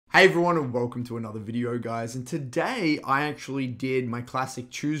Hey everyone and welcome to another video guys, and today I actually did my classic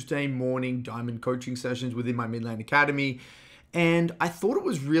Tuesday morning diamond coaching sessions within my mid lane academy, and I thought it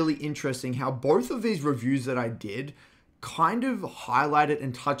was really interesting how both of these reviews that I did kind of highlighted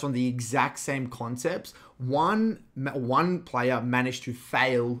and touch on the exact same concepts. One player managed to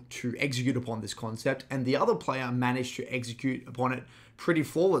fail to execute upon this concept, and the other player managed to execute upon it pretty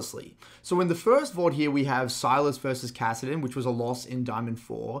flawlessly. So in the first VOD here, we have Sylas versus Cassiopeia, which was a loss in Diamond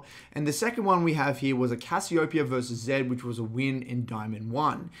 4. And the second one we have here was a Cassiopeia versus Zed, which was a win in Diamond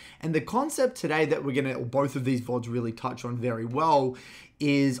 1. And the concept today that we're going to, both of these VODs really touch on very well,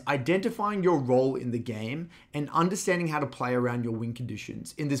 is identifying your role in the game and understanding how to play around your win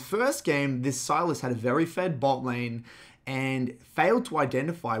conditions. In this first game, this Sylas had a very fed bot lane and failed to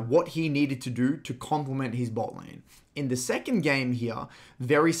identify what he needed to do to complement his bot lane. In the second game here,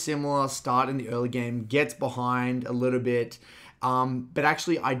 very similar start in the early game, gets behind a little bit, but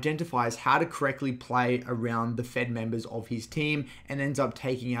actually identifies how to correctly play around the fed members of his team and ends up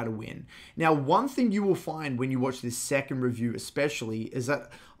taking out a win. Now, one thing you will find when you watch this second review especially is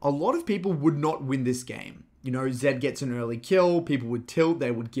that a lot of people would not win this game. You know, Zed gets an early kill, people would tilt, they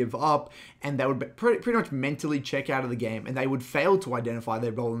would give up, and they would pretty much mentally check out of the game, and they would fail to identify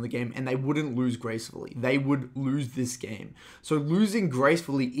their role in the game, and they wouldn't lose gracefully. They would lose this game. So losing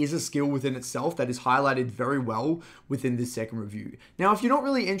gracefully is a skill within itself that is highlighted very well within this second review. Now, if you're not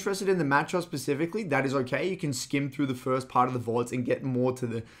really interested in the matchup specifically, that is okay. You can skim through the first part of the VODs and get more to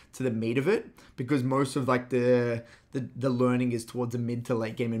the meat of it, because most of like the learning is towards the mid to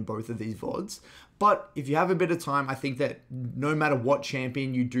late game in both of these VODs. But if you have a bit of time, I think that no matter what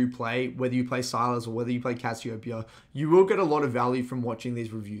champion you do play, whether you play Sylas or whether you play Cassiopeia, you will get a lot of value from watching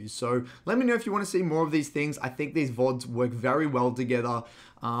these reviews. So let me know if you want to see more of these things. I think these VODs work very well together.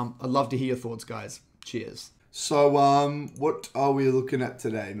 I'd love to hear your thoughts, guys. Cheers. So, what are we looking at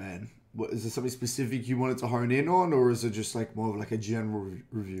today, man? Is there something specific you wanted to hone in on, or is it just like more of like a general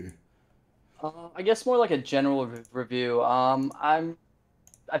review? I guess more like a general review.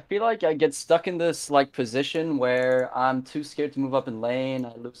 I feel like I get stuck in this like position where I'm too scared to move up in lane.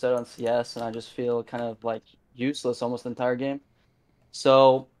 I lose out on CS, and I just feel kind of like useless almost the entire game.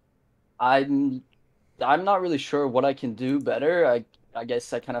 So I'm I'm not really sure what I can do better. I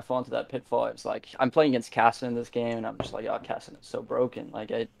guess I kind of fall into that pitfall. It's like I'm playing against Casson in this game, and I'm just like, oh, Casson is so broken.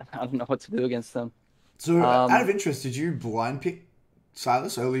 Like I don't know what to do against them. So, out Um, of interest, did you blind pick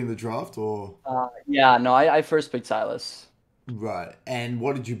Sylas early in the draft, or yeah, no, I first picked Sylas. right? And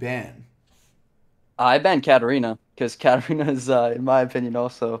what did you ban? I banned Katarina because Katarina is, in my opinion,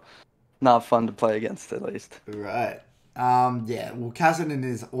 also not fun to play against, at least. Right. Yeah. Well, Kazanin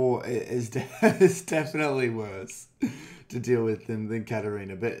is definitely worse to deal with than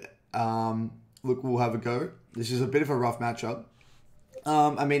Katarina. But look, we'll have a go. This is a bit of a rough matchup.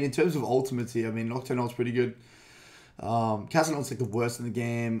 I mean, in terms of ultimates here, I mean, Nocturnal's pretty good. Kazanin's like the worst in the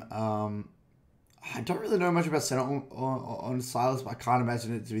game. I don't really know much about Sentinel on Sylas, but I can't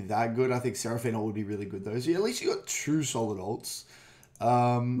imagine it to be that good. I think Seraphina would be really good though. So at least you got two solid ults.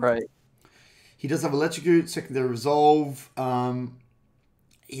 Um, Right. he does have Electrocute, secondary resolve.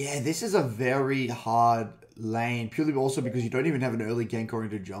 Yeah, this is a very hard lane, purely also because you don't even have an early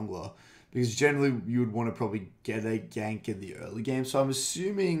gank-oriented jungler. Because generally you would want to probably get a gank in the early game. So I'm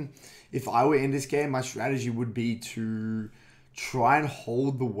assuming if I were in this game, my strategy would be to try and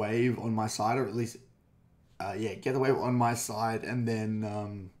hold the wave on my side, or at least, yeah, get the wave on my side, and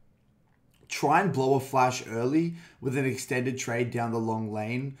then try and blow a flash early with an extended trade down the long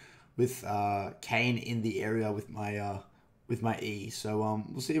lane with Kane in the area with my E. So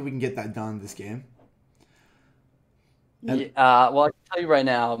we'll see if we can get that done this game. Yeah, And well, I can tell you right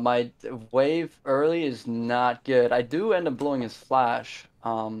now, my wave early is not good. I do end up blowing his flash,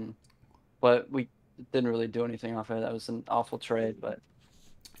 but we didn't really do anything off of it. That was an awful trade, but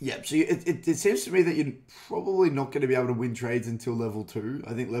yeah, so it seems to me that you're probably not going to be able to win trades until level 2.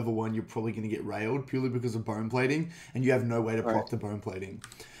 I think level 1 you're probably going to get railed purely because of bone plating, and you have no way to all right. proc the bone plating.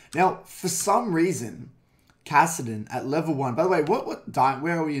 Now, for some reason, Kassadin at level 1. By the way,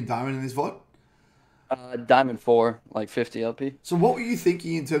 where are we in diamond in this VOD? Diamond 4, like 50 LP. So what were you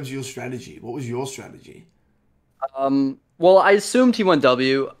thinking in terms of your strategy? What was your strategy? Well, I assumed he went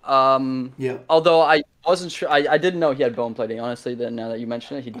W. Yeah. Although I wasn't sure. I didn't know he had bone plating. Honestly, then now that you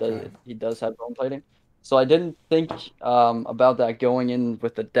mention it, Okay. he does have bone plating. So I didn't think about that going in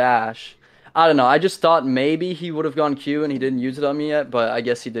with the dash. I don't know. I just thought maybe he would have gone Q and he didn't use it on me yet, but I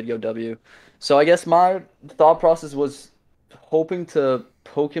guess he did go W. So I guess my thought process was hoping to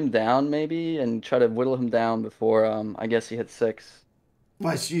poke him down maybe and try to whittle him down before I guess he hit 6.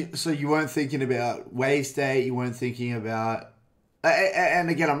 Right, so you weren't thinking about wave state, you weren't thinking about And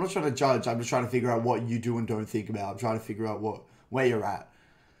again, I'm not trying to judge. I'm just trying to figure out what you do and don't think about. I'm trying to figure out where you're at.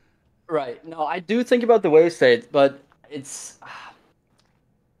 Right. No, I do think about the wave state, but it's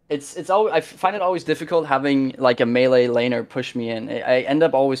it's always I find it always difficult having like a melee laner push me in. I end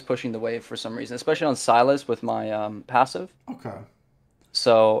up always pushing the wave for some reason, especially on Sylas with my passive. Okay.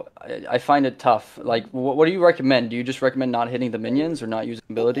 So I find it tough. Like, what do you recommend? Do you just recommend not hitting the minions or not using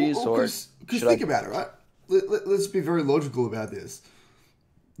abilities, or Because should I? think about it, right? Let's be very logical about this.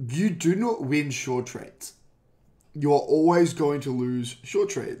 You do not win short trades. You're always going to lose short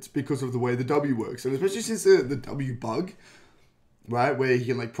trades because of the way the W works. And especially since the W bug, right, where you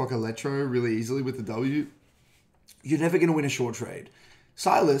can like proc Electro really easily with the W, you're never going to win a short trade.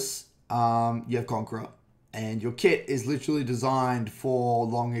 Sylas, you have Conqueror, and your kit is literally designed for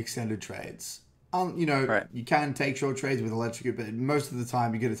long extended trades. Right. You can take short trades with Electric, but most of the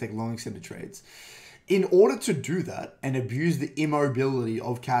time you're going to take long extended trades. In order to do that and abuse the immobility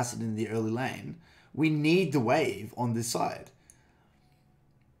of Cassidy in the early lane, we need the wave on this side.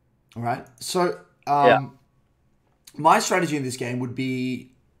 All right. So Yeah. my strategy in this game would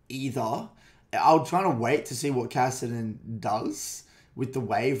be either I'll try to wait to see what Cassidy does with the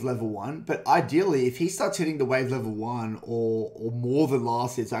wave level 1, but ideally if he starts hitting the wave level 1 or more than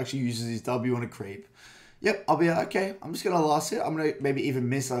last hit, so actually uses his W on a creep, yep, I'll be like, okay, I'm just gonna last hit. I'm gonna maybe even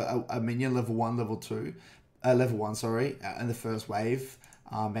miss a minion level 1, level 2, level 1, sorry, in the first wave.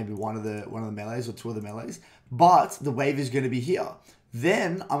 Maybe one of the melees or two of the melees, but the wave is going to be here.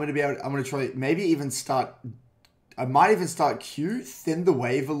 Then I'm going to try maybe even start. I might even start Q, thin the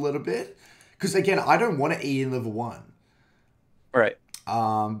wave a little bit, because again I don't want to E in level 1. Right.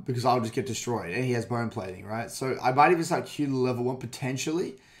 Because I'll just get destroyed, and he has bone plating, right? So I might even start Q to level 1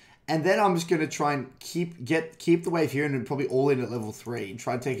 potentially, and then I'm just going to try and keep the wave here, and then probably all in at level 3, and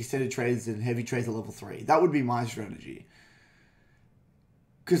try and take extended trades and heavy trades at level 3. That would be my strategy.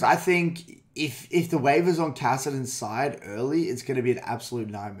 Because I think if the wave is on Cassidy's side early, it's going to be an absolute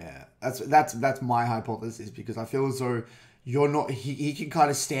nightmare. That's my hypothesis, because I feel as though you're not he can kind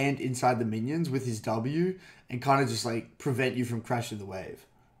of stand inside the minions with his W and kind of just like prevent you from crashing the wave.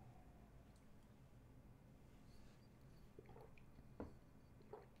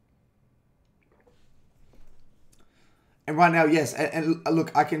 And right now, yes, and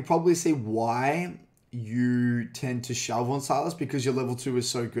look, I can probably see why you tend to shove on Sylas, because your level 2 is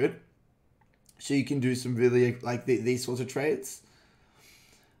so good. So you can do some really like these sorts of trades.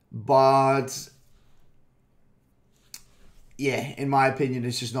 But yeah, in my opinion,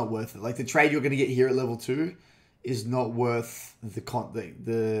 it's just not worth it. Like the trade you're going to get here at level 2 is not worth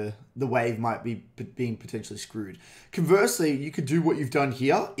the wave might be being potentially screwed. Conversely, you could do what you've done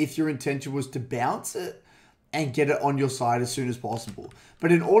here if your intention was to bounce it and get it on your side as soon as possible.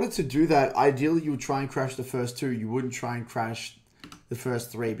 But in order to do that, ideally you would try and crash the first 2. You wouldn't try and crash the first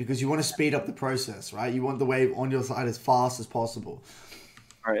 3, because you want to speed up the process, right? You want the wave on your side as fast as possible.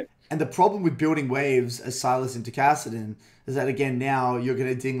 Right. And the problem with building waves as Sylas into Kassadin is that, again, now you're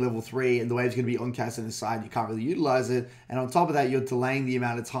going to ding level 3 and the wave's going to be on Kassadin's side. You can't really utilize it. And on top of that, you're delaying the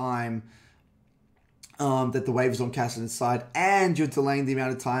amount of time that the wave is on Kassadin's side, and you're delaying the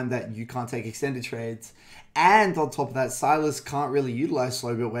amount of time that you can't take extended trades. And on top of that, Sylas can't really utilize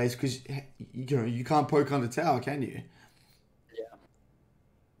slow build waves because you can't poke under tower, can you? Yeah.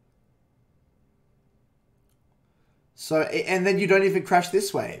 So, and then you don't even crash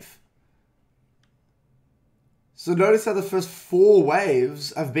this wave. So notice how the first 4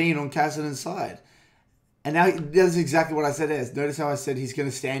 waves have been on Kassadin's side. And now that's exactly what I said is. Notice how I said he's going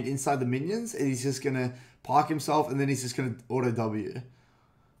to stand inside the minions and he's just going to park himself, and then he's just going to auto W.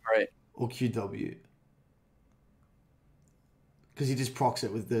 Right. Or QW. Because he just procs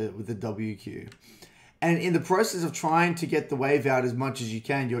it with the WQ. And in the process of trying to get the wave out as much as you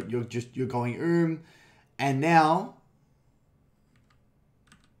can, you're going and now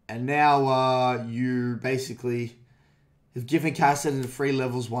you basically have given Kassadin free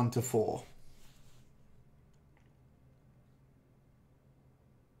levels 1 to 4.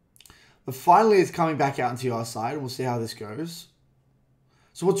 But finally, it's coming back out into your side. We'll see how this goes.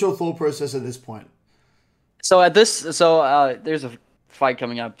 So what's your thought process at this point? So there's a fight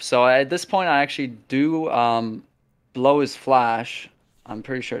coming up. So at this point, I actually do blow his flash. I'm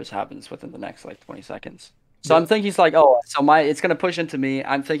pretty sure this happens within the next like 20 seconds. So I'm thinking he's like, oh, so it's gonna push into me.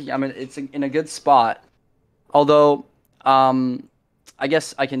 I'm thinking it's in a good spot. Although, I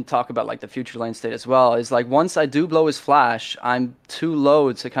guess I can talk about like the future lane state as well. Is like once I do blow his flash, I'm too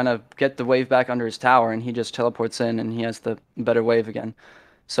low to kind of get the wave back under his tower, and he just teleports in, and he has the better wave again.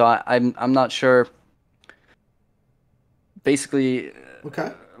 So I'm not sure. Basically,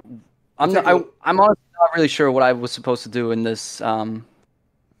 Okay. I'm honestly not really sure what I was supposed to do in this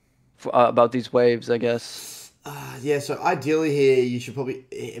about these waves, I guess. Yeah, so ideally here, you should probably...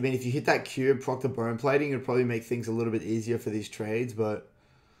 I mean, if you hit that cube, proc the bone plating, it'd probably make things a little bit easier for these trades, but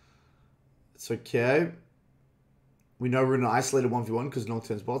it's okay. We know we're in an isolated 1v1 because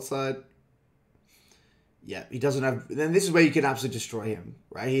Nocturne's bot side. Yeah, he doesn't have... Then this is where you can absolutely destroy him,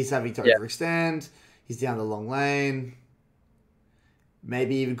 right? He's having to Yeah. overextend. He's down the long lane.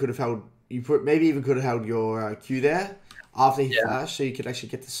 Maybe even could have held... Maybe even could have held your Q there after he Yeah. flashed, so you could actually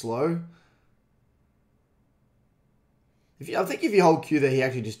get the slow. I think if you hold Q there, he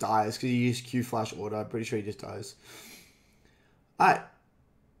actually just dies because you use Q flash order. I'm pretty sure he just dies. Alright.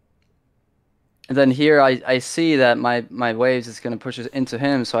 And then here I see that my waves is going to push it into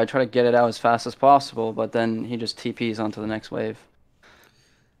him, so I try to get it out as fast as possible, but then he just TPs onto the next wave.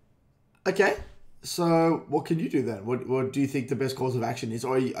 Okay. So what can you do then? What do you think the best course of action is,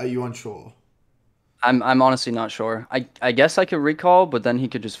 or are you unsure? I'm honestly not sure. I guess I could recall, but then he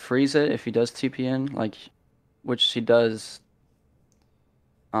could just freeze it if he does TP in, like, which he does.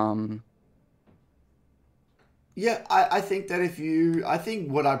 Yeah, I think that I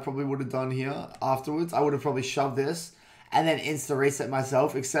think what I probably would have done here afterwards, I would have probably shoved this and then insta reset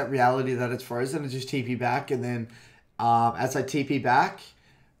myself, accept reality that it's frozen and just TP back. And then as I TP back,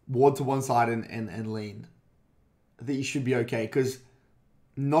 ward to one side and lean. I think you should be okay because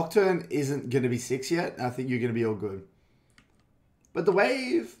Nocturne isn't going to be 6 yet. I think you're going to be all good. But the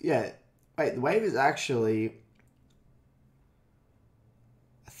wave, yeah. Wait, the wave is actually...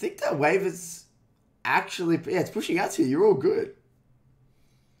 I think that wave is actually... Yeah, it's pushing out to you. You're all good.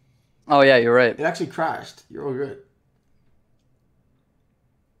 Oh, yeah, you're right. It actually crashed. You're all good.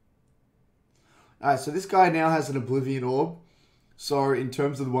 Alright, so this guy now has an Oblivion Orb. So in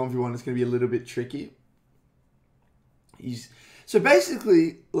terms of the 1v1, it's going to be a little bit tricky. So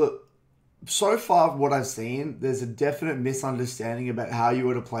basically, look, so far what I've seen, there's a definite misunderstanding about how you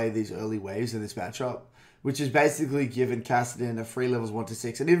were to play these early waves in this matchup, which is basically given Kassadin a free levels 1 to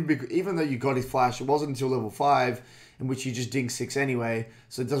 6. And even though you got his flash, it wasn't until level 5, in which you just ding 6 anyway,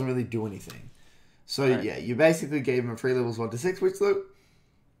 so it doesn't really do anything. So right. Yeah, you basically gave him a free levels 1 to 6, which look,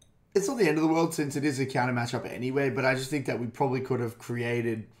 it's not the end of the world since it is a counter matchup anyway, but I just think that we probably could have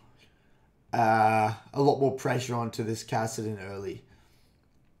created a lot more pressure onto this Kassadin early.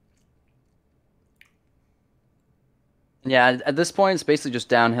 Yeah, at this point, it's basically just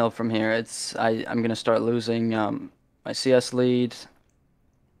downhill from here. I'm gonna start losing my CS lead.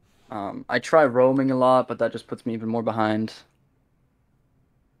 I try roaming a lot, but that just puts me even more behind.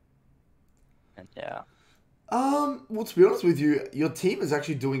 And yeah. Well, to be honest with you, your team is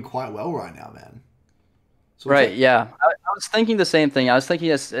actually doing quite well right now, man. So right, yeah. I was thinking the same thing. I was thinking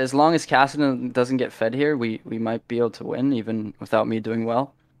as long as Cassidon doesn't get fed here, we might be able to win, even without me doing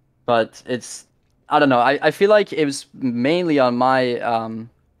well. But I don't know. I feel like it was mainly on my it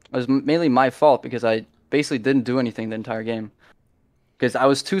was mainly my fault because I basically didn't do anything the entire game. Because I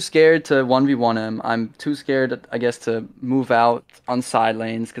was too scared to 1v1 him. I'm too scared, I guess, to move out on side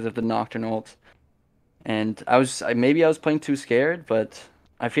lanes because of the Nocturne ult. And maybe I was playing too scared, but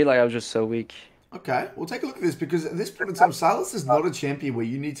I feel like I was just so weak. Okay, we'll take a look at this because at this point in time, Sylas is not a champion where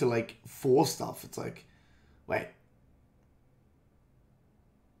you need to like force stuff. It's like, wait.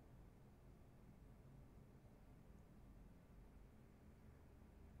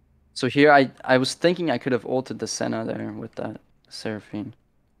 So here I was thinking I could have ulted the Senna there with that Seraphine.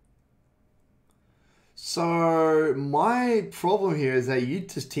 So my problem here is that you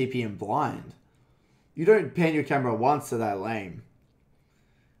just TP in blind. You don't pan your camera once to that lane.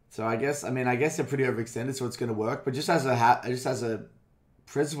 So I guess they're pretty overextended, so it's going to work. But just as a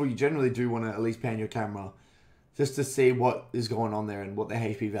principle, you generally do want to at least pan your camera just to see what is going on there and what the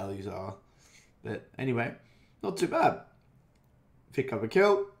HP values are. But anyway, not too bad. Pick up a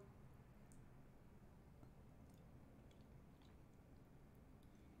kill.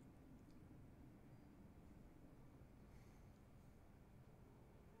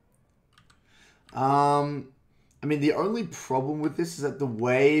 I mean, the only problem with this is that the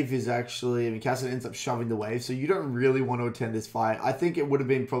wave is actually... I mean, Cassidon ends up shoving the wave, so you don't really want to attend this fight. I think it would have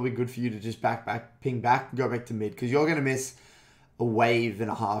been probably good for you to just ping back, and go back to mid, because you're going to miss a wave and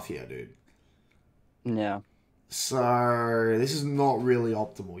a half here, dude. Yeah. So, this is not really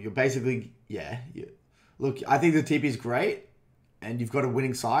optimal. You're basically... Yeah. Look, I think the TP is great, and you've got a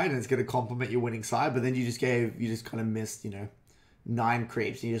winning side, and it's going to complement your winning side, but then you just kind of missed, 9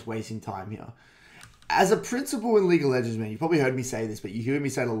 creeps, and you're just wasting time here. As a principle in League of Legends, man, you probably heard me say this, but you hear me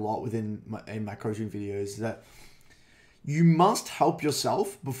say it a lot in my coaching videos, that you must help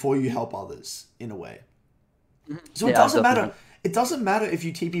yourself before you help others, in a way. So yeah, it doesn't matter. It doesn't matter if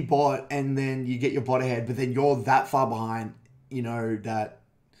you TP bot and then you get your bot ahead, but then you're that far behind, you know, that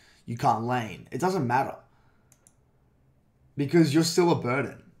you can't lane. It doesn't matter. Because you're still a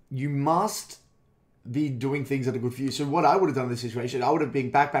burden. You must be doing things that are good for you. So what I would have done in this situation, I would have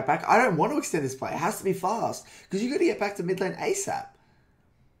been back. I don't want to extend this play. It has to be fast. Because you got to get back to mid lane ASAP.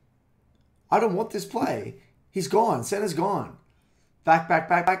 I don't want this play. He's gone. Senna's gone. Back.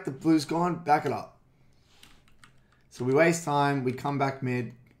 The blue's gone. Back it up. So we waste time. We come back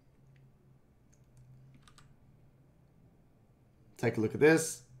mid. Take a look at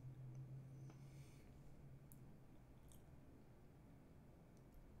this.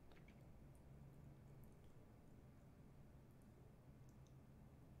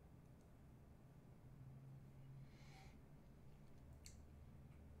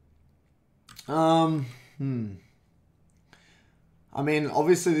 I mean,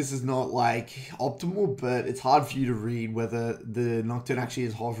 obviously this is not like optimal, but it's hard for you to read whether the Nocturne actually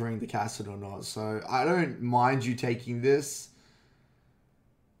is hovering the Cassid or not. So I don't mind you taking this.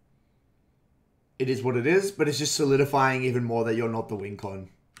 It is what it is, but it's just solidifying even more that you're not the win con.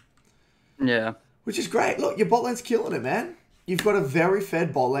 Yeah. Which is great. Look, your bot lane's killing it, man. You've got a very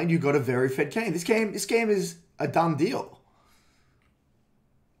fed bot lane. You've got a very fed Kane. This game is a done deal.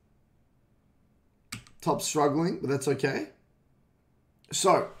 Top struggling, but that's okay.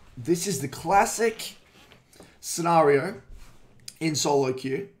 So, this is the classic scenario in solo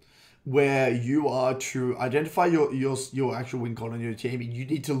queue where you are to identify your actual win con on your team. You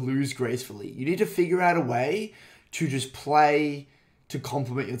need to lose gracefully. You need to figure out a way to just play to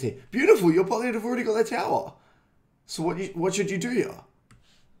complement your team. Beautiful, your bot lane have already got their tower. So what should you do here?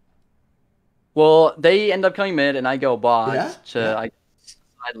 Well, they end up coming mid, and I go bot I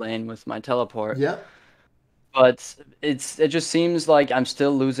side lane with my teleport. Yeah. But it just seems like I'm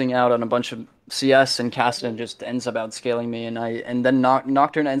still losing out on a bunch of CS, and Caston just ends up outscaling me, and then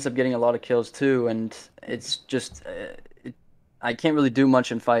Nocturne ends up getting a lot of kills too, and it's just I can't really do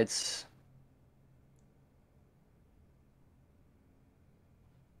much in fights.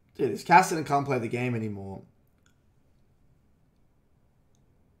 Dude, this Caston can't play the game anymore.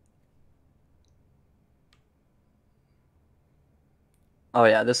 Oh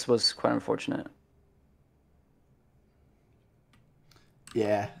yeah, this was quite unfortunate.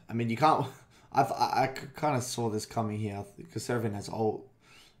 Yeah, I mean, you can't... I kind of saw this coming here because Seraphine has ult.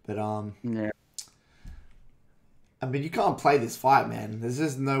 But, Yeah. I mean, you can't play this fight, man. There's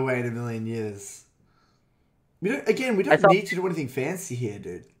just no way in a million years. We don't need to do anything fancy here,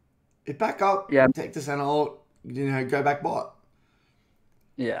 dude. Back up, take the center ult, go back bot.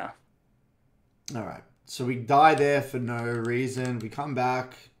 Yeah. Alright, so we die there for no reason. We come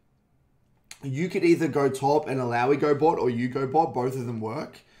back. You could either go top and allow we go bot, or you go bot. Both of them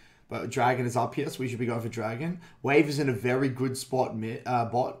work. But Dragon is up here, so we should be going for Dragon. Wave is in a very good spot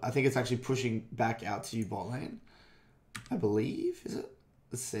bot. I think it's actually pushing back out to you bot lane. I believe, is it?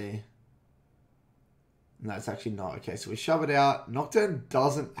 Let's see. No, it's actually not. Okay, so we shove it out. Nocturne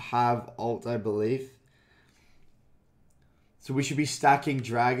doesn't have ult, I believe. So we should be stacking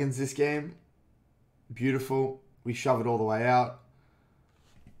dragons this game. Beautiful. We shove it all the way out.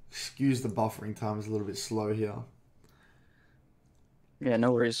 Excuse the buffering time is a little bit slow here. Yeah,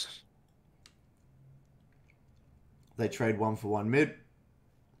 no worries. They trade 1-for-1 mid.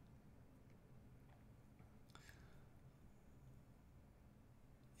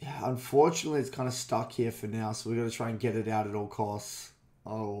 Yeah, unfortunately, it's kind of stuck here for now, so we've got to try and get it out at all costs.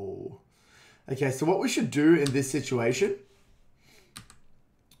 Oh. Okay, so what we should do in this situation...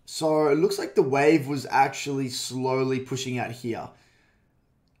 So, it looks like the wave was actually slowly pushing out here.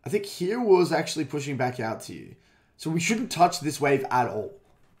 I think here was actually pushing back out to you. So, we shouldn't touch this wave at all.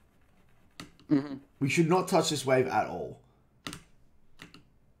 Mm-hmm. We should not touch this wave at all.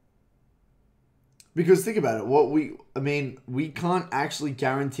 Because think about it. We can't actually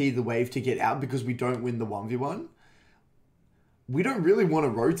guarantee the wave to get out because we don't win the 1v1. We don't really want to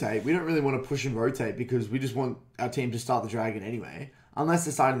rotate. We don't really want to push and rotate because we just want our team to start the dragon anyway. Unless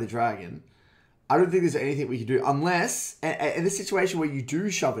they're starting the dragon. I don't think there's anything we can do. Unless, in this situation where you do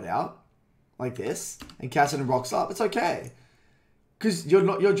shove it out, like this, and Cassidy rocks up, it's okay. Because your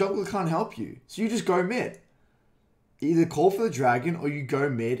jungler can't help you. So you just go mid. Either call for the dragon, or you go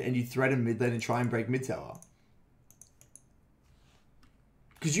mid and you threaten mid lane and try and break mid tower.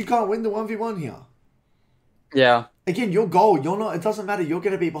 Because you can't win the 1v1 here. Yeah. Again, your goal, it doesn't matter, you're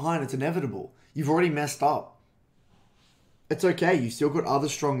going to be behind, it's inevitable. You've already messed up. It's okay, you still got other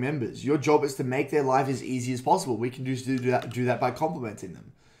strong members. Your job is to make their life as easy as possible. We can just do that by complimenting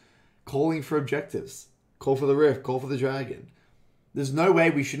them. Calling for objectives. Call for the rift, call for the dragon. There's no way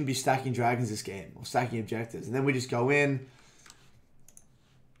we shouldn't be stacking dragons this game, or stacking objectives. And then we just go in,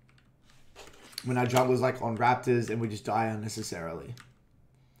 when our jungler's like on raptors and we just die unnecessarily.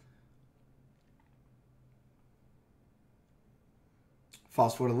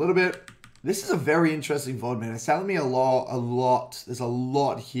 Fast forward a little bit. This is a very interesting VOD, man. It's telling me a lot. There's a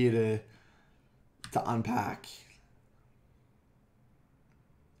lot here to unpack.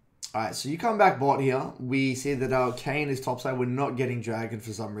 Alright, so you come back bot here. We see that our Kane is topside. We're not getting Dragon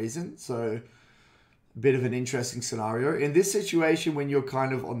for some reason. So, a bit of an interesting scenario. In this situation, when you're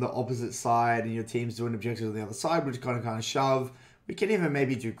kind of on the opposite side and your team's doing objectives on the other side, we're just kind of shove. We can even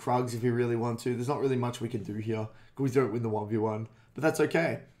maybe do Krugs if we really want to. There's not really much we can do here. Because we don't win the 1v1. But that's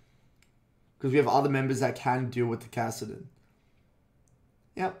okay. Because we have other members that can deal with the Kassadin.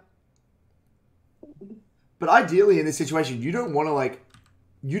 Yep. But ideally in this situation, you don't want to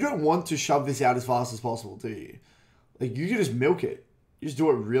you don't want to shove this out as fast as possible, do you? Like, you can just milk it. You just do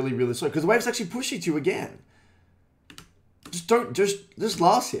it really, really slow. Because the wave's actually pushing you again. Just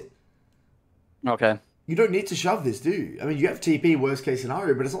last hit. Okay. You don't need to shove this, do you? I mean, you have TP, worst case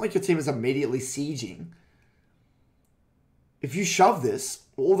scenario, but it's not like your team is immediately sieging. If you shove this,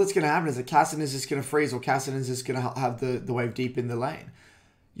 all that's going to happen is that Kassadin is just going to freeze, or Kassadin is just going to have the wave deep in the lane.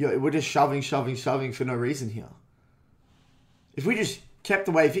 We're just shoving for no reason here. If we just kept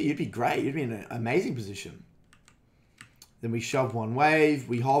the wave here, you'd be great. You'd be in an amazing position. Then we shove one wave,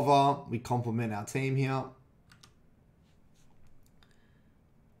 we hover, we complement our team here.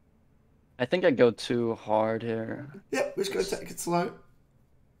 I think I go too hard here. Yep, we just go take it slow.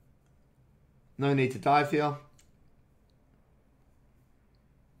 No need to dive here.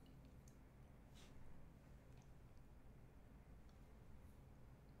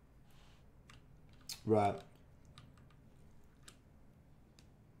 Right.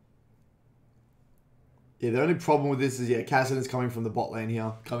 Yeah, the only problem with this is, Kassadin's coming from the bot lane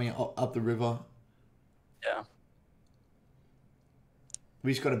here, coming up the river. Yeah.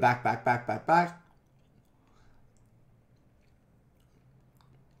 We just got to back.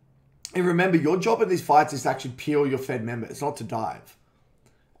 And remember, your job in these fights is to actually peel your fed member. It's not to dive.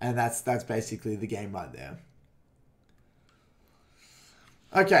 And that's basically the game right there.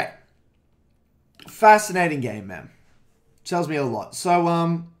 Okay. Fascinating game, man. Tells me a lot. So,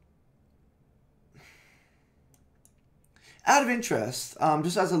 out of interest,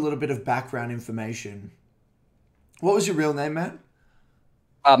 just as a little bit of background information, what was your real name, man?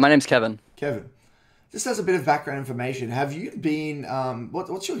 My name's Kevin. Kevin. Just as a bit of background information, have you been,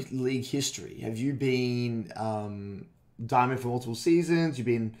 what's your league history? Have you been Diamond for multiple seasons? You've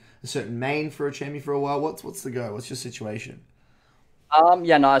been a certain main for a champion for a while? What's the go? What's your situation?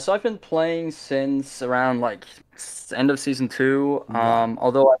 Yeah, no, so I've been playing since around end of season 2. Right.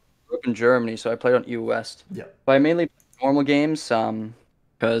 Although I grew up in Germany, so I played on EU West. Yeah. But I mainly played normal games,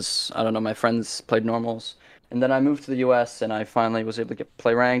 because I don't know, my friends played normals. And then I moved to the US and I finally was able to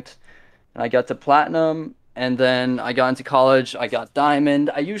play ranked. And I got to platinum, and then I got into college, I got diamond.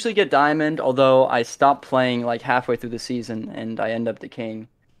 I usually get diamond, although I stopped playing halfway through the season and I end up decaying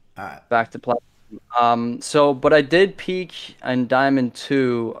back to platinum. But I did peak in Diamond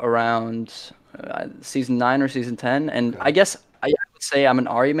 2 around season 9 or season 10, and okay. I guess I would say I'm an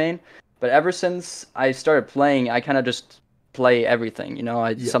Ahri main, but ever since I started playing, I kind of just play everything,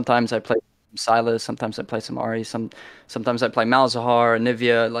 Sometimes I play Sylas, sometimes I play some Ahri, sometimes I play Malzahar,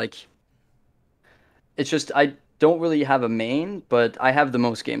 Nivea, it's just, I don't really have a main, but I have the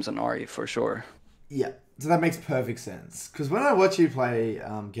most games on Ahri, for sure. Yeah, so that makes perfect sense, because when I watch you play,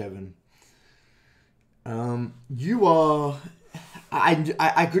 Kevin, you are,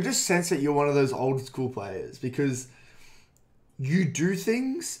 I could just sense that you're one of those old school players, because you do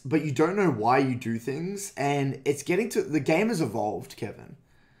things, but you don't know why you do things, and it's getting to, the game has evolved, Kevin.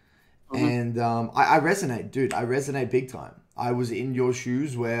 Mm-hmm. And I resonate, dude. I resonate big time. I was in your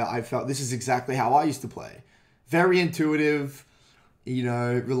shoes where I felt this is exactly how I used to play. Very intuitive,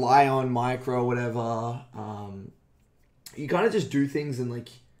 rely on micro, whatever. You kind of just do things and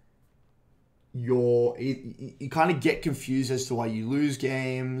you kind of get confused as to why you lose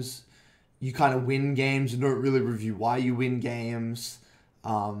games. You kind of win games and don't really review why you win games.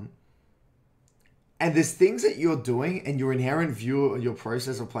 And there's things that you're doing and your inherent view of your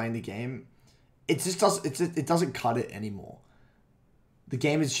process of playing the game, it doesn't cut it anymore. The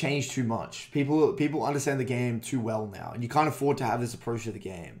game has changed too much. People understand the game too well now, and you can't afford to have this approach to the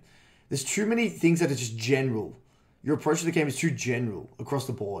game. There's too many things that are just general. Your approach to the game is too general across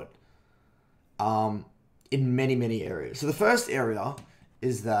the board. In many, many areas. So the first area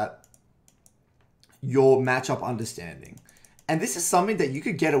is that your matchup understanding. And this is something that you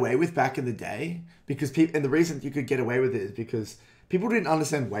could get away with back in the day, because and the reason you could get away with it is because people didn't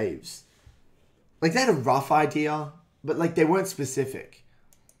understand waves. They had a rough idea, but they weren't specific.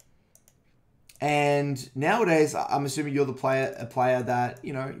 And nowadays, I'm assuming you're a player that,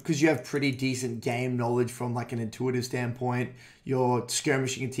 you know, because you have pretty decent game knowledge from like an intuitive standpoint. Your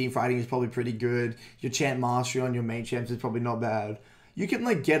skirmishing and team fighting is probably pretty good. Your champ mastery on your main champs is probably not bad. You can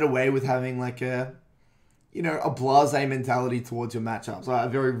like get away with having like a, you know, a blasé mentality towards your matchups, like a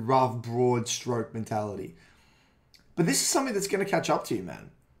very rough, broad stroke mentality. But this is something that's going to catch up to you,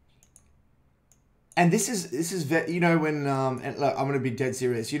 man. And this is you know, when and look, I'm going to be dead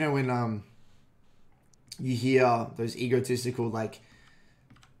serious. You know when you hear those egotistical like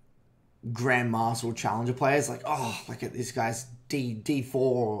grandmaster or challenger players like, oh, like this guy's D4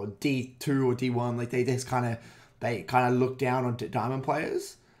 or D2 or D1, like they kind of look down on diamond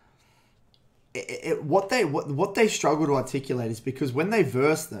players. What they struggle to articulate is because when they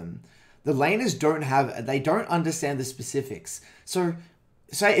verse them, the laners don't understand the specifics. So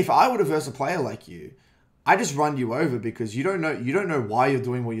say if I were to verse a player like you, I just run you over because you don't know why you're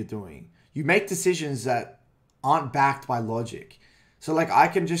doing what you're doing. You make decisions that aren't backed by logic. So like I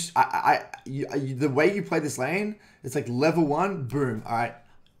can just the way you play this lane, it's like level 1, boom, all right,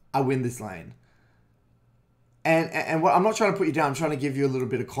 I win this lane. And what I'm not trying to put you down, I'm trying to give you a little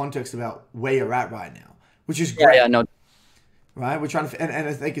bit of context about where you're at right now, which is great. Yeah, no. Right, we're trying to, and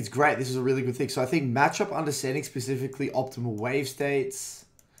I think it's great. This is a really good thing. So I think matchup understanding, specifically optimal wave states,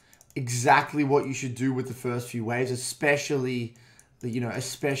 exactly what you should do with the first few waves, especially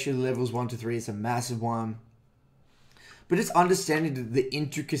especially levels 1 to 3. It's a massive one. But it's understanding the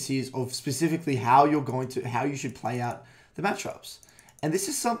intricacies of specifically how you should play out the matchups. And this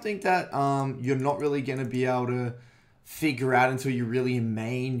is something that you're not really going to be able to figure out until you really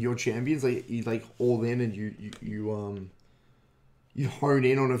main your champions, like you like all in and you hone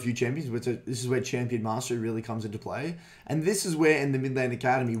in on a few champions. This is where champion mastery really comes into play. And this is where in the mid lane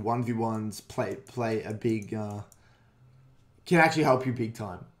academy 1v1s play a big can actually help you big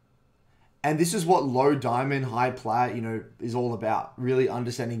time. And this is what low diamond, high plat, is all about. Really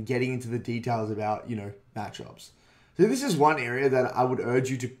understanding, getting into the details about, matchups. So this is one area that I would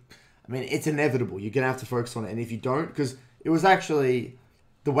urge you to, I mean, it's inevitable. You're going to have to focus on it. And if you don't, because it was actually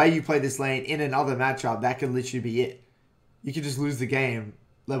the way you play this lane in another matchup, that can literally be it. You can just lose the game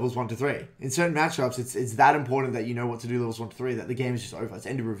levels 1 to 3. In certain matchups, it's that important that you know what to do levels 1 to 3, that the game is just over. It's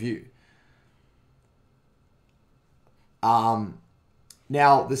end of review.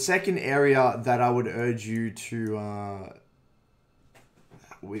 Now, the second area that I would urge you to,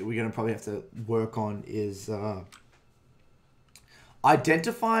 we're going to probably have to work on is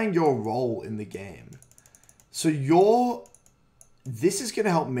identifying your role in the game. So this is going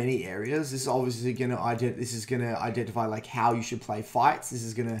to help many areas. This is obviously going to identify like how you should play fights. This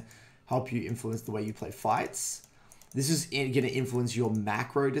is going to help you influence the way you play fights. This is going to influence your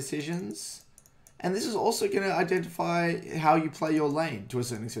macro decisions. And this is also going to identify how you play your lane to a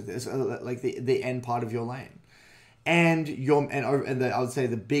certain extent. It's like the end part of your lane. And I would say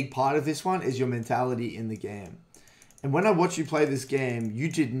the big part of this one is your mentality in the game. And when I watch you play this game, you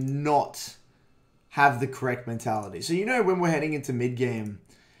did not have the correct mentality. So when we're heading into mid game,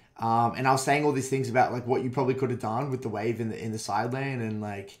 and I was saying all these things about like what you probably could have done with the wave in the side lane, and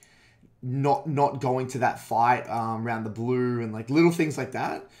like not going to that fight around the blue, and like little things like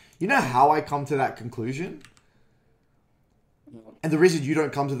that. You know how I come to that conclusion? And the reason you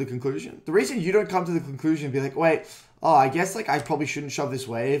don't come to the conclusion? The reason you don't come to the conclusion and be like, wait, oh, I guess like I probably shouldn't shove this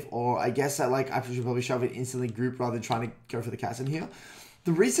wave, or I guess that like I should probably shove it instantly group rather than trying to go for the cast in here.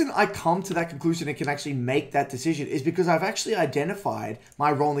 The reason I come to that conclusion and can actually make that decision is because I've actually identified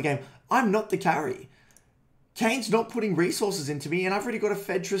my role in the game. I'm not the carry. Kane's not putting resources into me, and I've already got a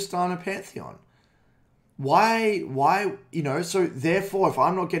Fed, Tristana, Pantheon. Why, so therefore, if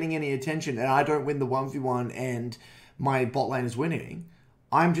I'm not getting any attention and I don't win the 1v1 and my bot lane is winning,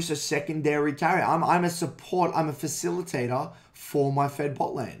 I'm just a secondary carry. I'm a support, I'm a facilitator for my Fed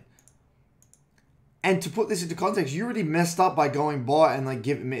bot lane. And to put this into context, you already messed up by going bot and like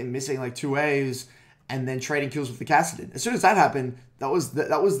missing like 2 waves and then trading kills with the Cassiopeia. As soon as that happened, that was it.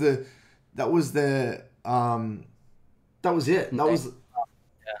 That was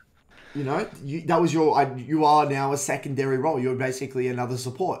you are now a secondary role. You're basically another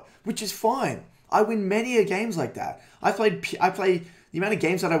support, which is fine. I win many a games like that. I play the amount of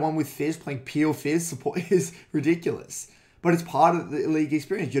games that I won with Fizz playing pure Fizz support is ridiculous. But it's part of the league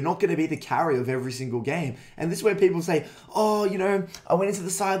experience. You're not going to be the carry of every single game. And this is where people say, oh, I went into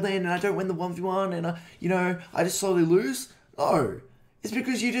the side lane and I don't win the 1v1 and I just slowly lose. No, it's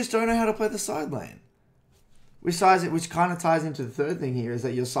because you just don't know how to play the side lane. Which kind of ties into the third thing here, is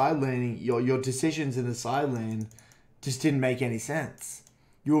that your side laning, your decisions in the side lane just didn't make any sense.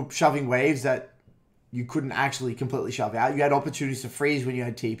 You were shoving waves that you couldn't actually completely shove out. You had opportunities to freeze when you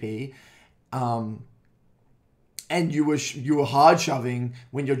had TP. Um, and you were hard shoving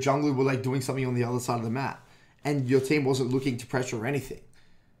when your jungler were like doing something on the other side of the map, and your team wasn't looking to pressure or anything.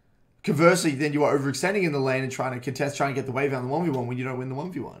 Conversely, then you are overextending in the lane and trying to contest, trying to get the wave out in the 1v1 when you don't win the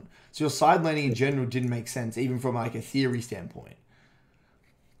 1v1. So your side laning in general didn't make sense, even from like a theory standpoint.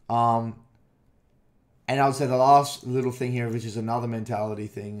 And I would say the last little thing here, which is another mentality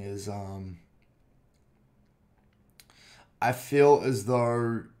thing, is I feel as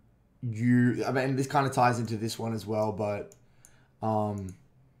though I mean, this kind of ties into this one as well, but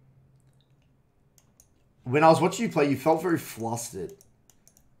when I was watching you play, you felt very flustered.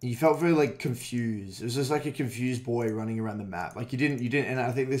 You felt very like confused. It was just like a confused boy running around the map. Like you didn't, and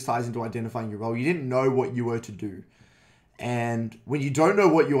I think this ties into identifying your role. You didn't know what you were to do. And when you don't know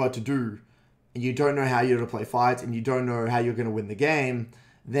what you are to do, and you don't know how you're to play fights, and you don't know how you're going to win the game,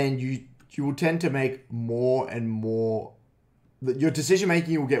 then you will tend to make more and more. Your decision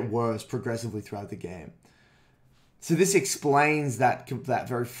making will get worse progressively throughout the game. So this explains that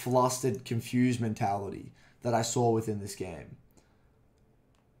very flustered, confused mentality that I saw within this game.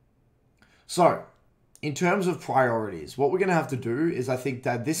 So, in terms of priorities, what we're going to have to do is, I think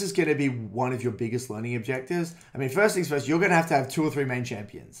that this is going to be one of your biggest learning objectives. I mean, first things first, you're going to have 2 or 3 main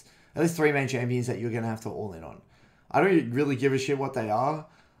champions. At least 3 main champions that you're going to have to all in on. I don't really give a shit what they are,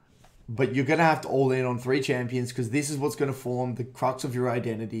 but you're going to have to all in on 3 champions because this is what's going to form the crux of your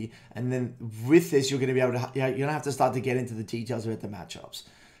identity. And then with this, you're going to be able to, you're going to have to start to get into the details about the matchups.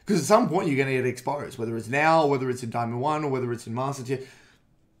 Because at some point, you're going to get exposed, whether it's now, whether it's in Diamond 1, or whether it's in Master Tier.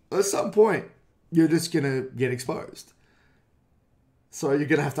 At some point, you're just going to get exposed. So you're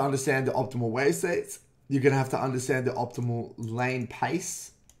going to have to understand the optimal wave states. You're going to have to understand the optimal lane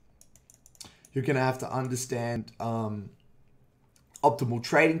pace. You're going to have to understand optimal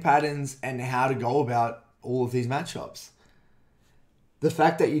trading patterns and how to go about all of these matchups. The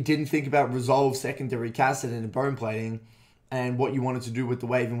fact that you didn't think about resolve secondary Cassidon and bone plating and what you wanted to do with the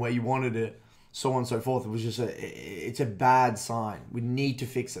wave and where you wanted it, so on and so forth. It was just it's a bad sign. We need to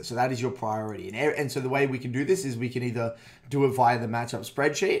fix it. So that is your priority. And so the way we can do this is we can either do it via the matchup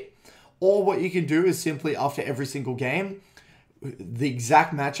spreadsheet, or what you can do is simply after every single game, the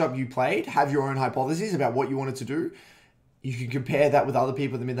exact matchup you played, have your own hypotheses about what you wanted to do. You can compare that with other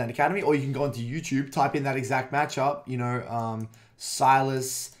people in the Midland Academy, or you can go into YouTube, type in that exact matchup,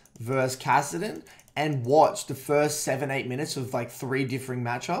 Sylas versus Cassidon, and watch the first 7-8 minutes of like 3 different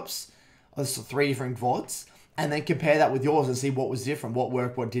matchups. So 3 different VODs, and then compare that with yours and see what was different, what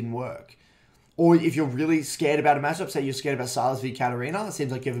worked, what didn't work. Or if you're really scared about a matchup, say you're scared about Sylas v Katarina, it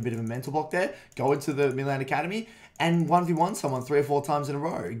seems like you have a bit of a mental block there, go into the Midland Academy and 1v1 someone 3 or 4 times in a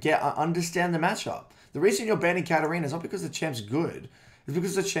row. Understand the matchup. The reason you're banning Katarina is not because the champ's good, it's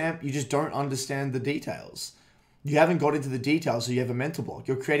because the champ, you just don't understand the details. You haven't got into the details, so you have a mental block.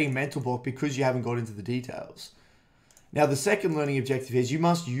 You're creating mental block because you haven't got into the details. Now, the second learning objective is you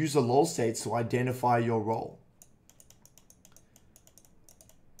must use the LoL states to identify your role.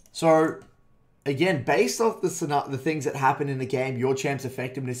 So, again, based off the things that happen in the game, your champ's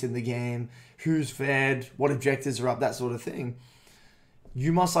effectiveness in the game, who's fed, what objectives are up, that sort of thing,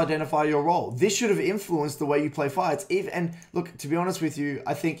 you must identify your role. This should have influenced the way you play fights. And look, to be honest with you,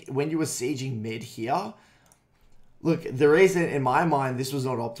 I think when you were sieging mid here, look, the reason in my mind this was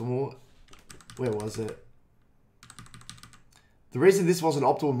not optimal, where was it? The reason this wasn't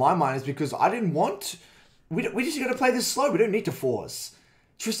optimal in my mind is because I didn't want... We just got to play this slow. We don't need to force.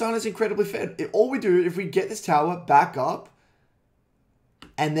 Tristana's incredibly fed. All we do, if we get this tower back up,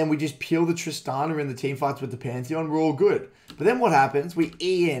 and then we just peel the Tristana in the team fights with the Pantheon, we're all good. But then what happens? We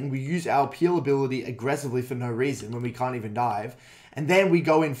E in, we use our peel ability aggressively for no reason when we can't even dive. And then we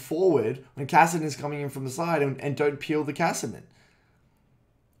go in forward when Cassidon is coming in from the side and don't peel the Cassidon.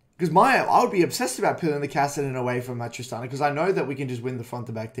 Because I would be obsessed about peeling the Cassidon away from my Tristana because I know that we can just win the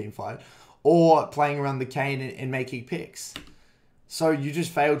front-to-back team fight or playing around the Kayn and making picks. So you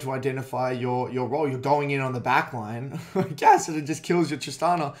just failed to identify your role. You're going in on the back line. Cassidon just kills your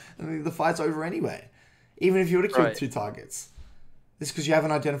Tristana and the fight's over anyway. Even if you would have killed 2 targets. It's because you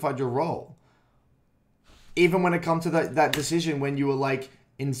haven't identified your role. Even when it comes to that decision when you were like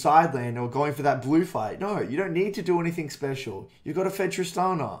in side lane or going for that blue fight. No, you don't need to do anything special. You've got to fed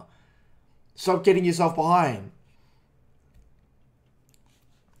Tristana. Stop getting yourself behind.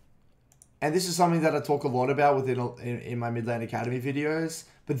 And this is something that I talk a lot about in my Midland Academy videos.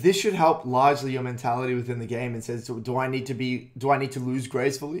 But this should help largely your mentality within the game and says, do I need to lose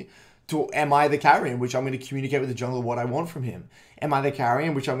gracefully? Am I the carry in which I'm going to communicate with the jungler what I want from him? Am I the carry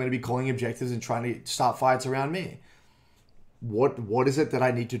in which I'm going to be calling objectives and trying to start fights around me? What is it that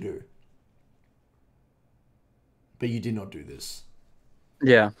I need to do? But you did not do this.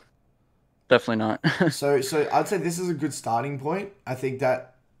 Yeah. definitely not. So I'd say this is a good starting point. I think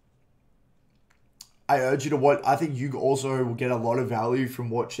that I urge you to watch. I think you also will get a lot of value from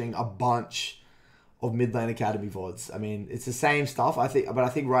watching a bunch of Mid Lane Academy VODs. I mean, it's the same stuff. I think, but I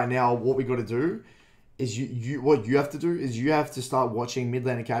think right now what we got to do is what you have to do is you have to start watching Mid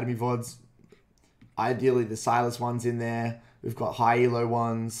Lane Academy VODs. Ideally, the Sylas ones in there. We've got high elo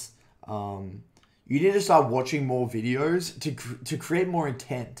ones. You need to start watching more videos to create more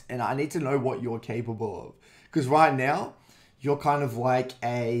intent, and I need to know what you're capable of. Because right now, you're kind of like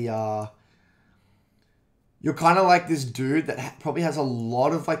you're kind of like this dude that probably has a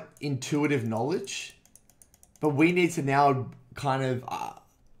lot of like intuitive knowledge, but we need to now kind of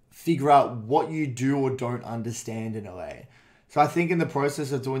figure out what you do or don't understand in a way. So I think in the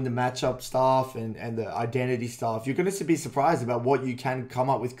process of doing the matchup stuff and the identity stuff, you're going to be surprised about what you can come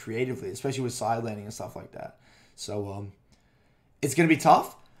up with creatively, especially with side laning and stuff like that. So it's going to be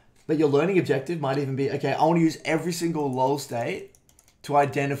tough, but your learning objective might even be, okay, I want to use every single lull state to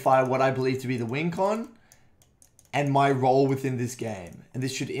identify what I believe to be the win con and my role within this game. And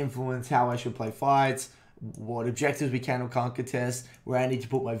this should influence how I should play fights, what objectives we can or can't contest, where I need to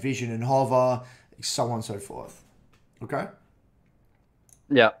put my vision and hover, so on and so forth. Okay?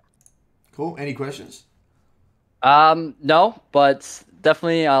 Yeah. Cool. Any questions? No, but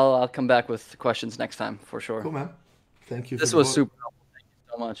definitely I'll come back with questions next time for sure. Cool, man. Thank you. This was super helpful. Thank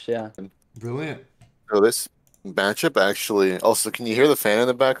you so much. Yeah. Brilliant. So this matchup actually. Also, can you hear the fan in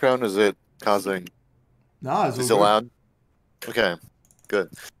the background? Is it causing? No, Is it loud? Okay, good.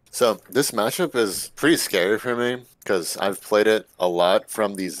 So this matchup is pretty scary for me because I've played it a lot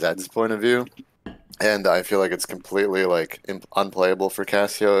from the Zed's point of view, and I feel like it's completely like unplayable for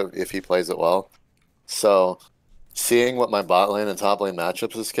Cassio if he plays it well. So seeing what my bot lane and top lane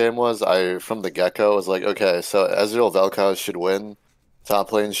matchups this game was, I from the get-go was like, okay, so Ezreal Vel'Koz should win,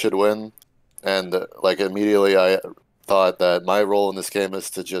 top lane should win, and like immediately I thought that my role in this game is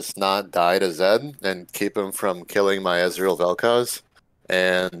to just not die to Zed and keep him from killing my Ezreal Vel'Koz,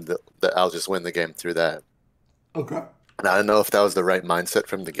 and I'll just win the game through that. Okay. And I don't know if that was the right mindset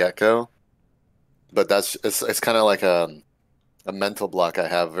from the get-go, but it's kind of like a mental block I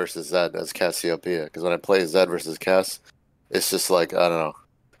have versus Zed as Cassiopeia, because when I play Zed versus Cass, it's just like, I don't know,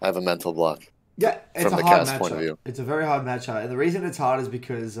 I have a mental block. Yeah, it's from a the hard Cass point of matchup. view. It's a very hard matchup, and the reason it's hard is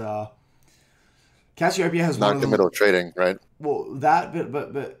because Cassiopeia has one Not of the committal trading, right? well that,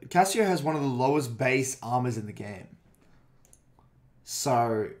 but Cassio has one of the lowest base armors in the game.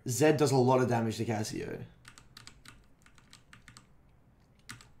 So Zed does a lot of damage to Cassio.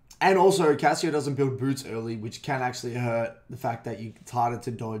 And also, Cassio doesn't build boots early, which can actually hurt the fact that it's harder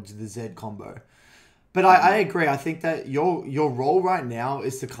to dodge the Zed combo. But I agree. I think that your role right now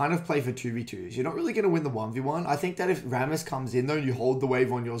is to kind of play for 2v2s. You're not really going to win the 1v1. I think that if Rammus comes in, though, you hold the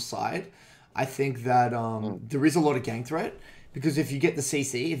wave on your side. I think that there is a lot of gank threat. Because if you get the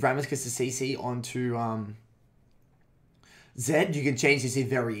CC, if Rammus gets the CC onto Zed, you can change CC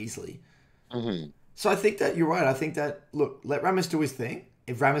very easily. So I think that you're right. I think that, look, let Rammus do his thing.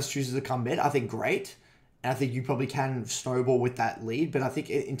 If Rammus chooses to come mid, I think great. And I think you probably can snowball with that lead. But I think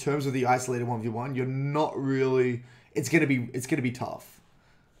in terms of the isolated 1v1, you're not really... It's gonna be tough.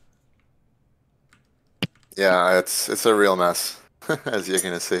 Yeah, it's a real mess, as you're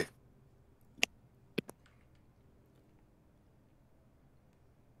gonna see.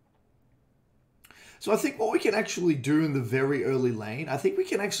 So I think what we can actually do in the very early lane, I think we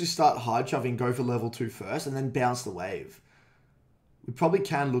can actually start hard shoving, go for level 2 first, and then bounce the wave. We probably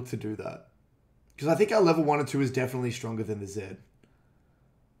can look to do that. Because I think our level 1 and 2 is definitely stronger than the Zed.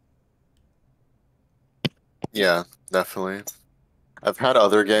 Yeah, definitely. I've had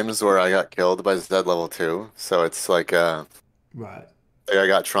other games where I got killed by Zed level 2, so it's like Right. like I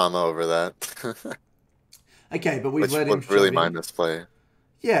got trauma over that. Okay, but we've Which let him would really shove mind in. this play.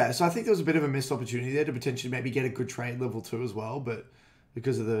 Yeah, so I think there was a bit of a missed opportunity there to potentially maybe get a good trade level 2 as well, but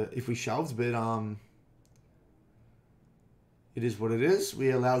because of if we shoved, but it is what it is.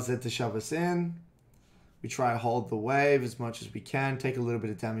 We allow Zed to shove us in. We try to hold the wave as much as we can, take a little bit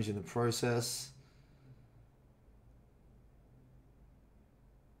of damage in the process.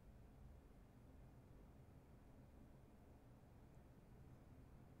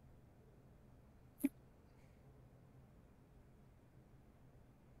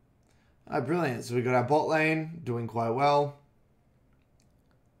 Alright, brilliant. So we got our bot lane doing quite well.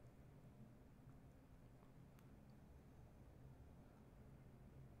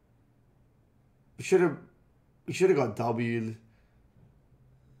 We should have got W.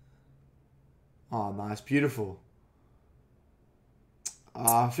 Oh, nice, beautiful.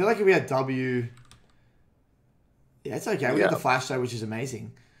 I feel like if we had W, yeah, it's okay. We got the flash though, which is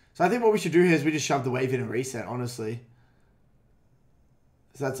amazing. So I think what we should do here is we just shove the wave in and reset, honestly.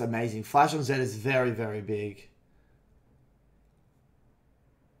 So that's amazing. Flash on Z is very, very big.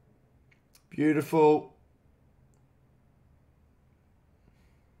 Beautiful.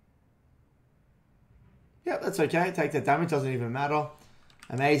 Yep, that's okay. Take that damage. Doesn't even matter.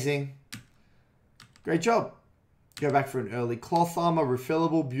 Amazing. Great job. Go back for an early cloth armor.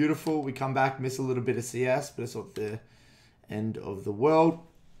 Refillable. Beautiful. We come back. Miss a little bit of CS, but it's not the end of the world.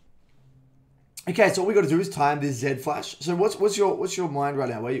 Okay, so all we got to do is time this Z flash. So what's your mind right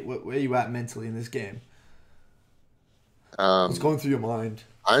now? Where are you at mentally in this game? What's going through your mind?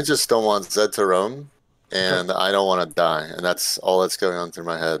 I just don't want Zed to roam, and I don't want to die, and that's all that's going on through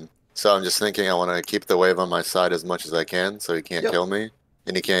my head. So I'm just thinking I want to keep the wave on my side as much as I can, so he can't kill me,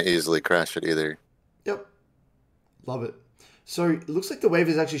 and he can't easily crash it either. Yep, love it. So it looks like the wave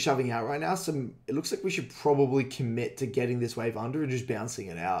is actually shoving out right now. So it looks like we should probably commit to getting this wave under and just bouncing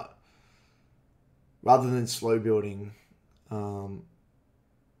it out, rather than slow building.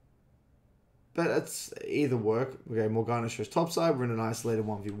 But it's either work. Okay, Morgana shows topside. We're in an isolated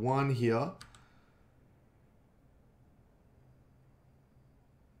 1v1 here.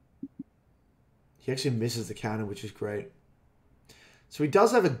 He actually misses the counter, which is great. So he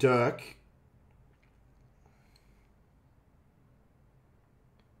does have a Dirk.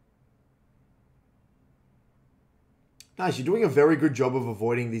 Nice, you're doing a very good job of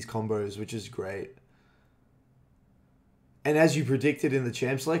avoiding these combos, which is great. And as you predicted in the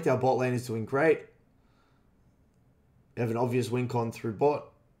champ select, our bot lane is doing great. We have an obvious win con through bot.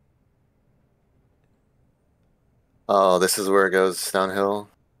 Oh, this is where it goes downhill.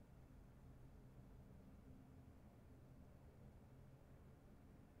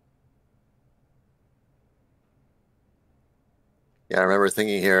 Yeah, I remember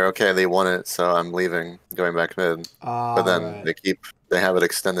thinking here, okay, they won it, so I'm leaving, going back mid. But then they have an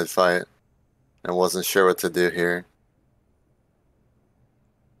extended fight. I wasn't sure what to do here.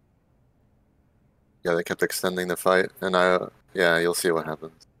 Yeah, they kept extending the fight, and yeah, you'll see what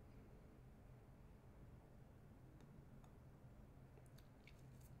happens.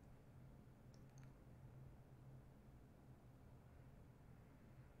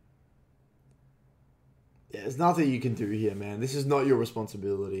 Yeah, there's nothing you can do here, man. This is not your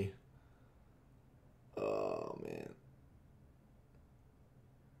responsibility. Oh, man.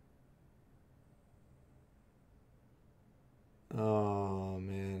 Oh,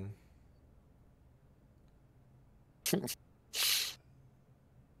 man.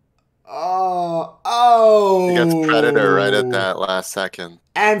 Oh! He gets Predator right at that last second.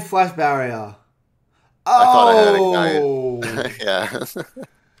 And Flash Barrier. I thought I had Ignite. Yeah.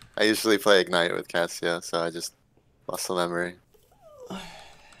 I usually play Ignite with Cassia, so I just lost the memory.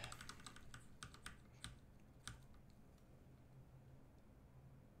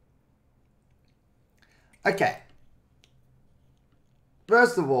 Okay.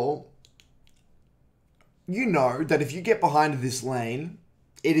 First of all, you know that if you get behind this lane,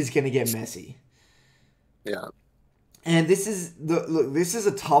 it is going to get messy. Yeah. And this is look. This is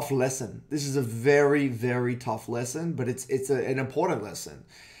a tough lesson. This is a very, very tough lesson, but it's an important lesson.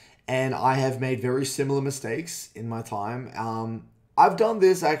 And I have made very similar mistakes in my time. I've done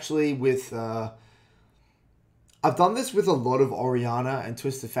this actually with. I've done this with a lot of Orianna and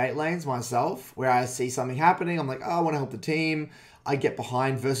Twisted Fate lanes myself, where I see something happening. I'm like, oh, I want to help the team. I get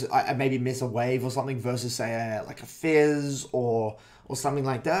behind versus I maybe miss a wave or something versus say like a Fizz or something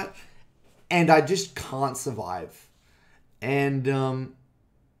like that, and I just can't survive. And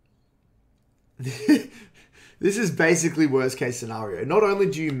this is basically worst case scenario. Not only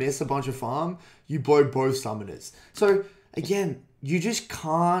do you miss a bunch of farm, you blow both summoners. So again, you just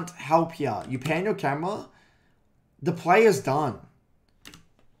can't help here. You pan your camera, the player's done.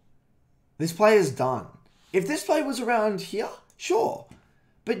 This player's done. If this play was around here, sure.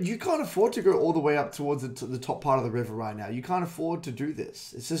 But you can't afford to go all the way up towards the top part of the river right now. You can't afford to do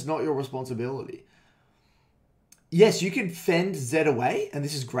this. It's just not your responsibility. Yes, you can fend Zed away, and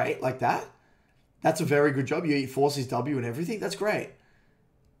this is great, like that. That's a very good job. You force his W and everything. That's great.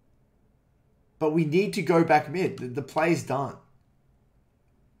 But we need to go back mid. The play's done.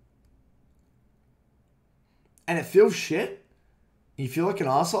 And it feels shit. You feel like an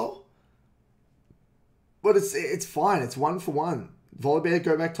asshole. But it's fine. It's 1-for-1. Volibear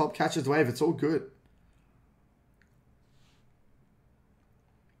go back top, catches wave. It's all good.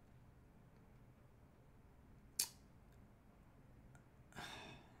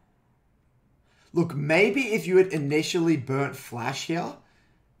 Look, maybe if you had initially burnt Flash here.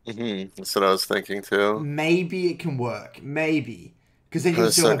 That's what I was thinking too. Maybe it can work. Maybe. Because then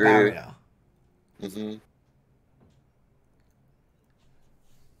you still have barrier.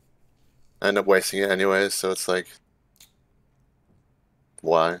 I end up wasting it anyways, so it's like,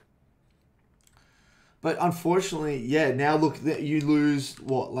 why? But unfortunately, yeah, now look, that you lose,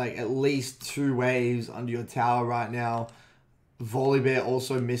 what, like at least 2 waves under your tower right now. Volibear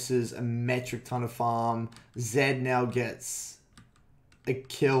also misses a metric ton of farm. Zed now gets a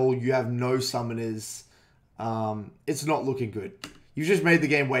kill. You have no summoners. It's not looking good. You just made the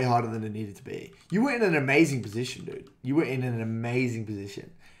game way harder than it needed to be. You were in an amazing position, dude. You were in an amazing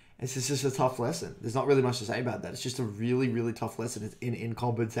position. It's just a tough lesson. There's not really much to say about that. It's just a really, really tough lesson. It's in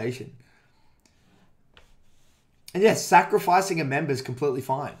compensation. And yes, sacrificing a member is completely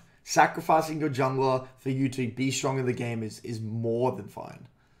fine. Sacrificing your jungler for you to be strong in the game is more than fine.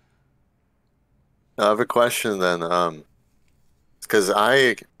 I have a question then, because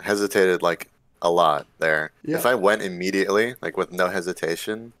I hesitated like a lot there. Yeah. If I went immediately, like with no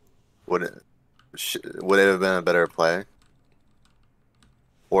hesitation, would it would it have been a better play?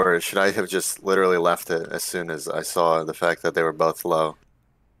 Or should I have just literally left it as soon as I saw the fact that they were both low?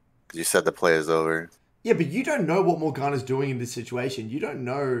 Because you said the play is over. Yeah, but you don't know what Morgana's doing in this situation. You don't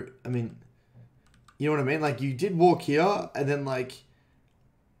know. I mean, you know what I mean? Like, you did walk here, and then, like,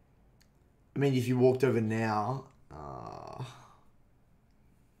 I mean, if you walked over now,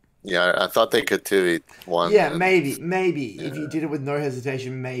 Yeah, I thought they could 2v1. yeah, and- maybe. Yeah. If you did it with no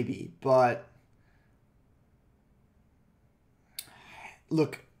hesitation, maybe. But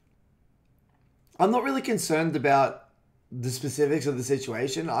look, I'm not really concerned about the specifics of the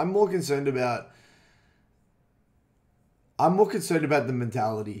situation. I'm more concerned about the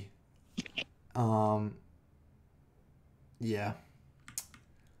mentality. Yeah.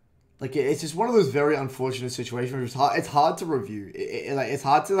 Like, it's just one of those very unfortunate situations where it's hard to review. It's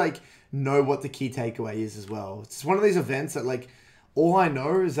hard to, like, know what the key takeaway is as well. It's one of these events that, like, all I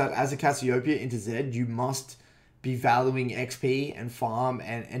know is that as a Cassiopeia into Zed, you must be valuing XP and farm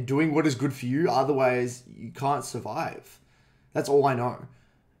and doing what is good for you. Otherwise, you can't survive. That's all I know.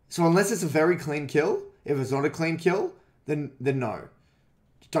 So unless it's a very clean kill, if it's not a clean kill, then no.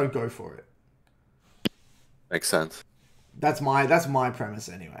 Don't go for it. Makes sense. That's my premise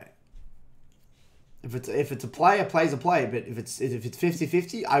anyway. If it's a play, a play's a play, but if it's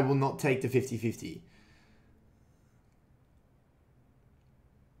 50-50, I will not take the 50-50.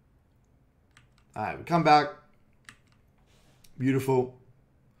 Alright, we come back. Beautiful.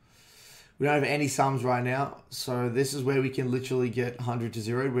 We don't have any sums right now, so this is where we can literally get 100 to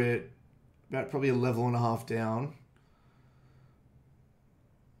 0. We're about probably a level and a half down.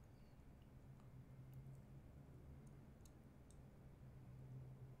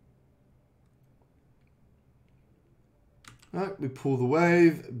 Alright, we pull the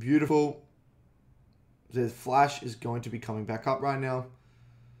wave. Beautiful. The flash is going to be coming back up right now.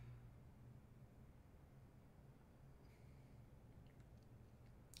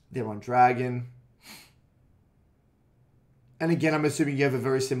 They're on dragon. And again, I'm assuming you have a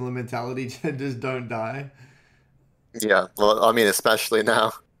very similar mentality to just don't die. Yeah, well, I mean, especially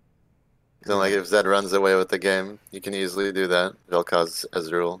now. So, like, if Zed runs away with the game, you can easily do that. Vel'Koz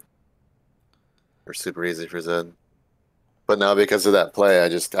Ezreal. Or super easy for Zed. But now because of that play,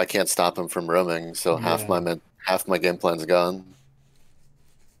 I can't stop him from roaming, so half my game plan's gone.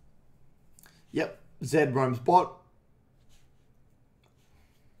 Yep. Zed roams bot.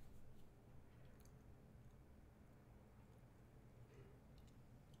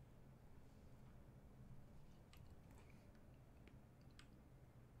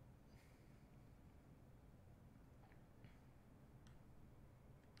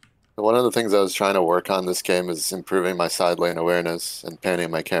 One of the things I was trying to work on this game is improving my side lane awareness and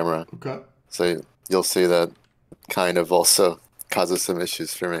panning my camera. Okay. So you'll see that kind of also causes some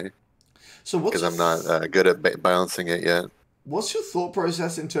issues for me So because I'm not good at balancing it yet. What's your thought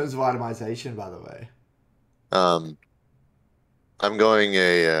process in terms of itemization, by the way? I'm going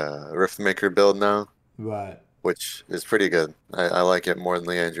a Riftmaker build now, Right. which is pretty good. I like it more than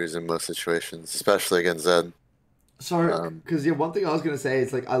the Andrews in most situations, especially against Zed. So, because yeah, one thing I was gonna say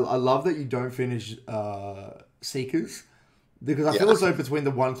is like I love that you don't finish Seekers, because I feel as though between the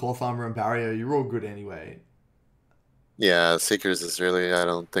one cloth armor and barrier, you're all good anyway. Yeah, Seekers is really, I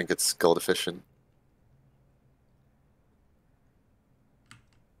don't think it's gold efficient.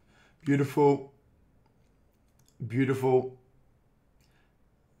 Beautiful. Beautiful.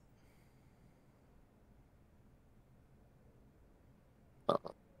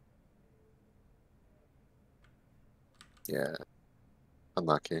 Yeah,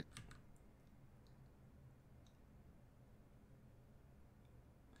 unlucky.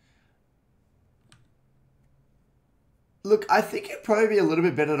 Look, I think it'd probably be a little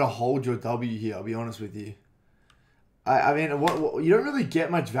bit better to hold your W here, I'll be honest with you. I mean, what you don't really get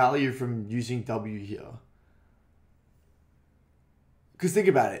much value from using W here. Because think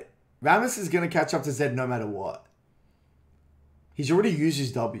about it. Rammus is going to catch up to Z no matter what. He's already used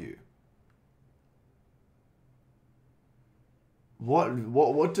his W.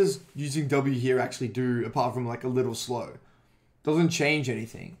 What does using W here actually do apart from like a little slow? Doesn't change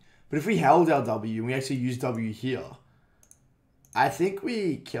anything. But if we held our W and we actually used W here, I think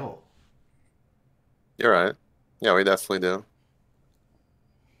we kill. You're right. Yeah, we definitely do.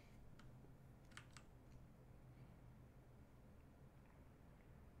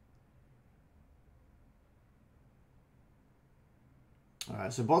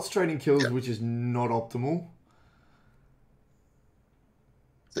 Alright, so bot's trading kills, which is not optimal.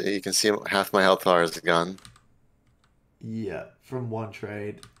 So you can see half my health bar is gone. Yeah, from one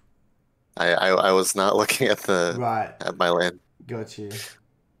trade. I was not looking at my land. Got you.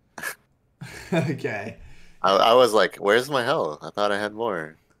 Okay. I was like, where's my health? I thought I had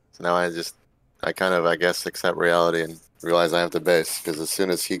more. So now I kind of, I guess, accept reality and realize I have to base, because as soon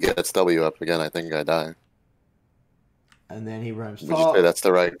as he gets W up again, I think I die. And then he roams top. Would you say that's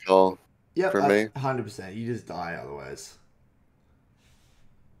the right call for me? 100%. You just die otherwise.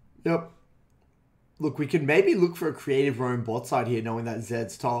 Yep. Look, we can maybe look for a creative roam bot side here, knowing that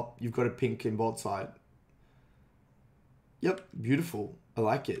Zed's top. You've got a pink in bot side. Yep, beautiful. I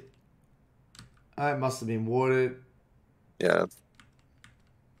like it. It must have been watered. Yeah.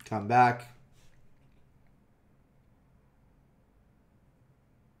 Come back.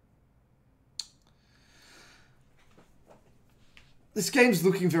 This game's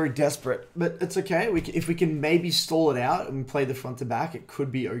looking very desperate, but it's okay. If we can maybe stall it out and play the front to back, it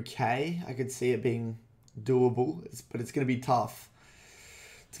could be okay. I could see it being doable, but it's going to be tough.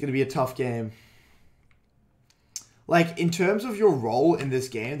 It's going to be a tough game. Like, in terms of your role in this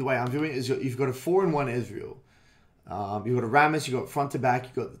game, the way I'm viewing it is you've got a 4-in-1 Ezreal. You've got a Rammus, you've got front to back,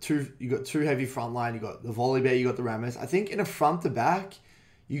 you've got two heavy front line, you've got the Volibear, you've got the Rammus. I think in a front to back,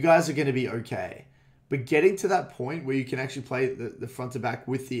 you guys are going to be okay. But getting to that point where you can actually play the front to back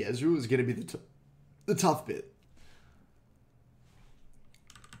with the Ezreal is going to be the tough bit.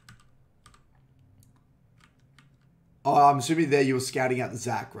 Oh, I'm assuming there you were scouting out the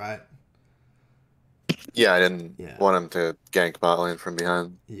Zac, right? Yeah, I didn't want him to gank bot lane from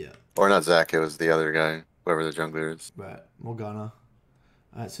behind. Yeah. Or not Zac, it was the other guy, whoever the jungler is. Right, Morgana.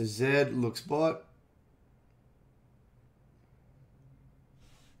 Alright, so Zed looks bot.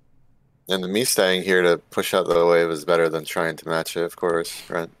 And me staying here to push out the wave is better than trying to match it, of course,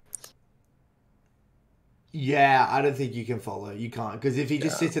 right? Yeah, I don't think you can follow. You can't. Because if he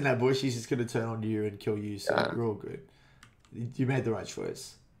just sits in that bush, he's just going to turn on you and kill you. So you're all good. You made the right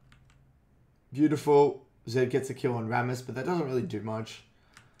choice. Beautiful. Zed gets a kill on Rammus, but that doesn't really do much.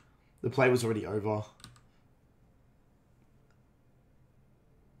 The play was already over.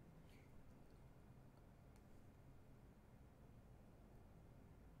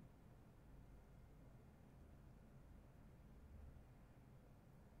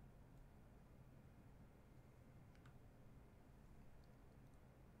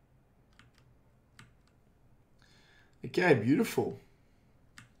 Okay, beautiful.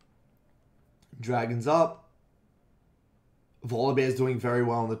 Dragon's up. Volibear's doing very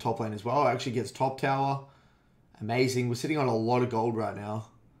well in the top lane as well. Actually gets top tower. Amazing. We're sitting on a lot of gold right now.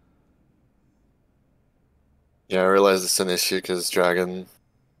 Yeah, I realize it's an issue because Dragon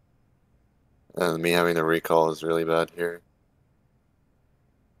and me having to recall is really bad here.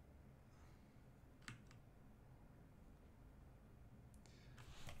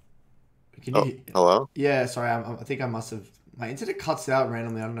 Hello? Yeah, sorry. I think I must have... My internet cuts out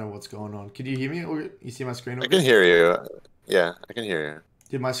randomly. I don't know what's going on. Can you hear me? Or you see my screen? I can hear you. Yeah, I can hear you.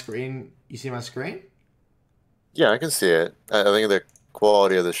 Did my screen... You see my screen? Yeah, I can see it. I think the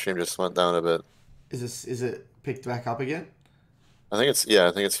quality of the stream just went down a bit. Is it picked back up again? I think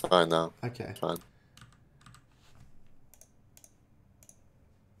it's fine now. Okay. It's fine.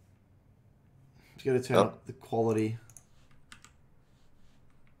 Just gotta turn up the quality.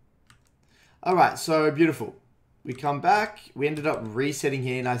 Alright, so beautiful. We come back. We ended up resetting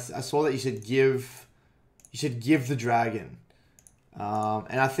here, and I saw that you should give the dragon.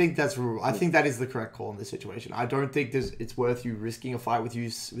 And I think that is the correct call in this situation. I don't think it's worth you risking a fight with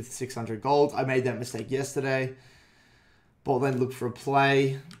 600 gold. I made that mistake yesterday. Bot lane look for a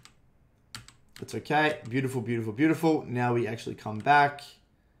play. It's okay. Beautiful, beautiful, beautiful. Now we actually come back.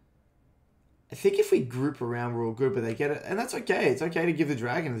 I think if we group around, we're all good, but they get it. And that's okay. It's okay to give the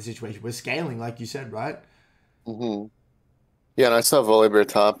dragon in the situation. We're scaling, like you said, right? Mm-hmm. Yeah, and I saw Volibear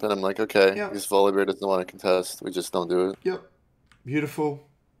top, and I'm like, okay, because Volibear doesn't want to contest. We just don't do it. Yep. Beautiful.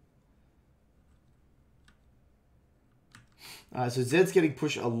 Alright, so Zed's getting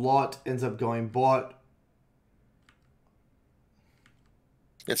pushed a lot, ends up going bot.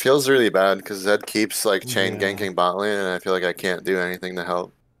 It feels really bad because Zed keeps like chain Yeah. ganking bot lane, and I feel like I can't do anything to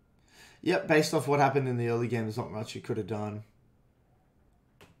help. Yep, based off what happened in the early game, there's not much you could have done.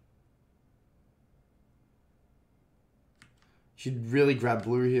 Should really grab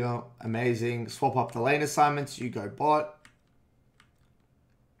blue here. Amazing. Swap up the lane assignments. You go bot.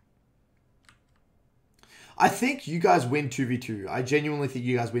 I think you guys win 2v2. I genuinely think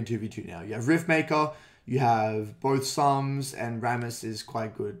you guys win 2v2 now. You have Riftmaker, you have both Sums, and Rammus is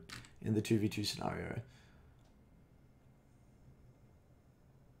quite good in the 2v2 scenario.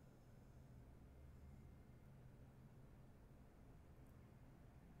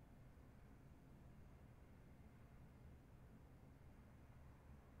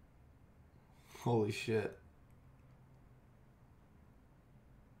 Holy shit.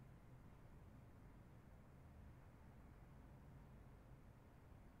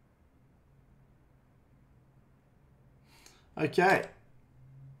 Okay.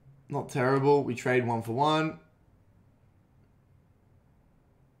 Not terrible. We trade 1 for 1.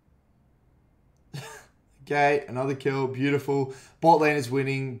 Okay, another kill. Beautiful. Bot lane is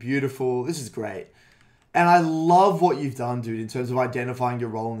winning. Beautiful. This is great. And I love what you've done, dude, in terms of identifying your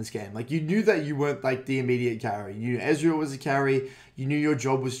role in this game. Like, you knew that you weren't, like, the immediate carry. You knew Ezreal was a carry. You knew your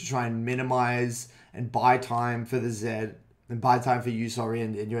job was to try and minimize and buy time for the Zed. And buy time for you, sorry,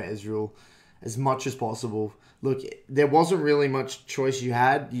 and your Ezreal as much as possible. Look, there wasn't really much choice you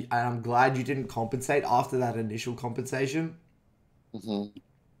had. And I'm glad you didn't compensate after that initial compensation. Mm-hmm.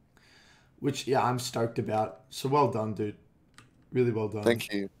 Which, yeah, I'm stoked about. So well done, dude. Really well done.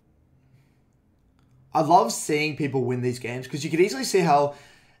 Thank you. I love seeing people win these games because you can easily see how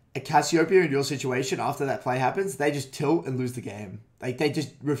a Cassiopeia in your situation, after that play happens, they just tilt and lose the game. Like, they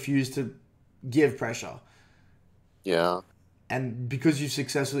just refuse to give pressure. Yeah. And because you've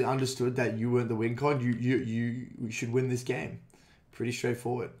successfully understood that you weren't the win con, you should win this game. Pretty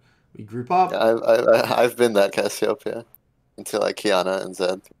straightforward. We group up. Yeah, I've been that Cassiopeia until like Kiana and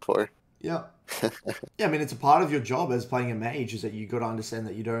Zed before. Yeah. Yeah, I mean, it's a part of your job as playing a mage is that you got to understand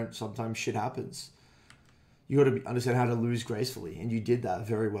that you don't, sometimes shit happens. You got to understand how to lose gracefully, and you did that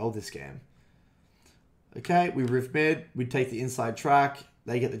very well this game. Okay, we rift mid. We take the inside track.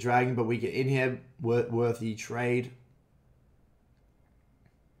 They get the dragon, but we get in here. Worthy trade.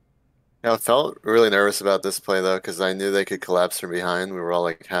 Yeah, I felt really nervous about this play though because I knew they could collapse from behind. We were all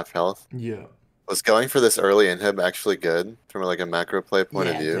like half health. Yeah. Was going for this early inhib actually good from like a macro play point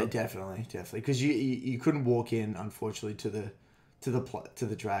of view? Yeah, definitely, because you couldn't walk in, unfortunately, to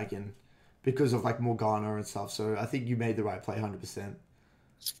the dragon because of like Morgana and stuff. So I think you made the right play, 100%.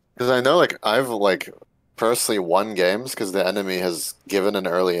 Because I know like I've like personally won games because the enemy has given an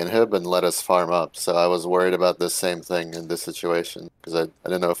early inhib and let us farm up. So I was worried about this same thing in this situation because I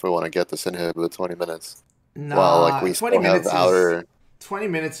didn't know if we want to get this inhib with 20 minutes. Nah, Well, like we 20 still have minutes outer. 20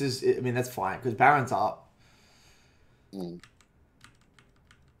 minutes is, I mean, that's fine because Baron's up.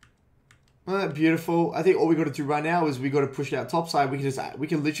 Beautiful. I think all we got to do right now is we got to push out top side. We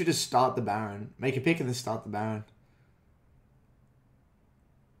can literally just start the Baron, make a pick, and then start the Baron.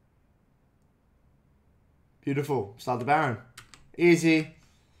 Beautiful. Start the Baron. Easy.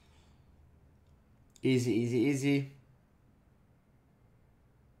 Easy, easy, easy.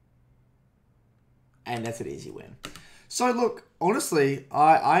 And that's an easy win. So look, honestly,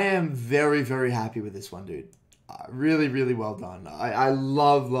 I am very, very happy with this one, dude. Really, really well done. I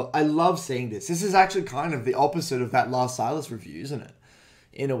love seeing this. This is actually kind of the opposite of that last Sylas review, isn't it?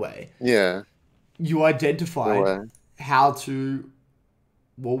 In a way. Yeah. You identified how to,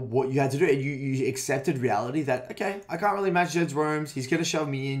 well, what you had to do, and you accepted reality that, okay, I can't really match Jed's roams. He's going to shove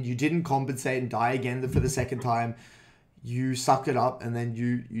me in. You didn't compensate and die again for the second time. You sucked it up, and then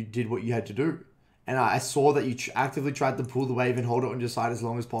you did what you had to do. And I saw that you actively tried to pull the wave and hold it on your side as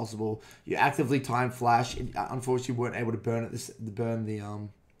long as possible. You actively timed flash. Unfortunately, you weren't able to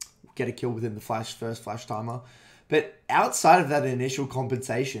get a kill within the first flash timer. But outside of that initial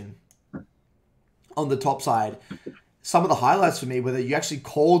compensation on the top side, some of the highlights for me were that you actually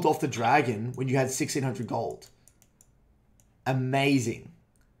called off the dragon when you had 1,600 gold. Amazing.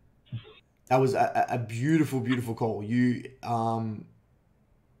 That was a beautiful, beautiful call. You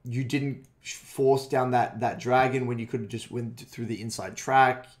didn't force down that dragon when you could have just went through the inside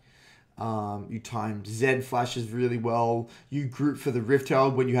track. You timed Zed flashes really well. You grouped for the Rift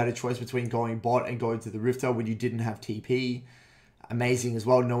Herald when you had a choice between going bot and going to the Rift Herald when you didn't have TP. Amazing as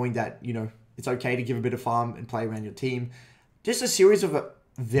well, knowing that, you know, it's okay to give a bit of farm and play around your team. Just a series of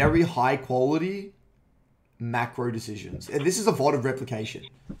very high quality macro decisions. And this is a VOD of replication.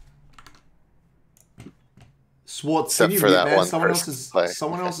 Schwartz, can except you for mute, that man? one Someone person else is play.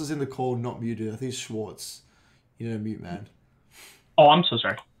 someone else is in the call, not muted. I think it's Schwartz. You know, mute, man. Oh, I'm so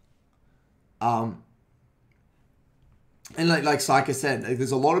sorry. And like Psycho said, like,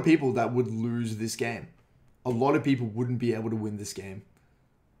 there's a lot of people that would lose this game. A lot of people wouldn't be able to win this game.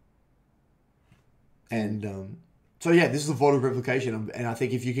 And so yeah, this is a vote of replication, and I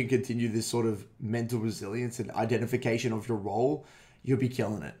think if you can continue this sort of mental resilience and identification of your role, you'll be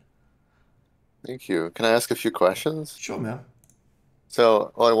killing it. Thank you. Can I ask a few questions? Sure, man.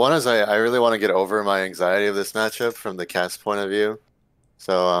 So, well, one is I really want to get over my anxiety of this matchup from the cast point of view.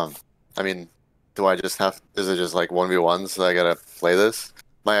 So, I mean, do I just have, is it just like 1v1 so I gotta play this?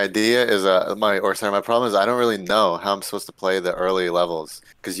 My idea is, my problem is I don't really know how I'm supposed to play the early levels.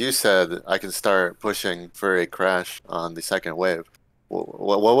 Because you said I can start pushing for a crash on the second wave.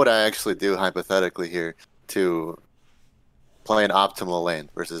 What would I actually do hypothetically here to play an optimal lane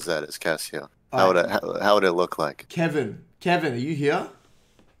versus Zed as Cassio? How would it look like? Kevin, are you here?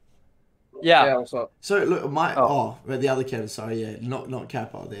 Yeah. What's up? So look, the other Kevin, sorry, yeah, not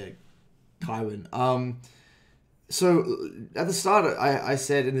Kappa there, Kywin. So at the start, I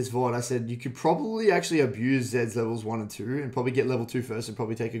said in this VOD, I said you could probably actually abuse Zed's levels 1 and 2 and probably get level 2 first and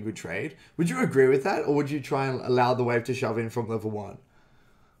probably take a good trade. Would you agree with that, or would you try and allow the wave to shove in from level 1?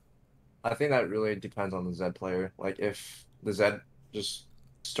 I think that really depends on the Zed player. Like, if the Zed just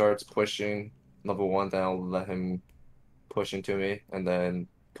starts pushing level 1, then I'll let him push into me and then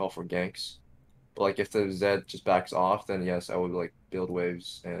call for ganks. But like, if the Zed just backs off, then yes, I would like build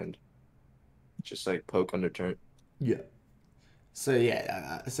waves and just like poke under turn. Yeah. So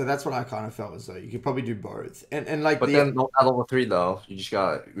yeah, so that's what I kind of felt as though you could probably do both, and like. But then at level 3 though, you just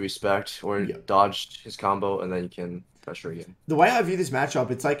got respect or dodge his combo, and then you can pressure again. The way I view this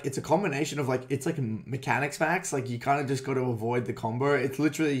matchup, it's a combination of like it's like a mechanics max. Like you kind of just got to avoid the combo. It's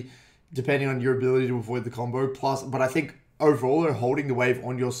literally depending on your ability to avoid the combo. Plus, but I think overall, holding the wave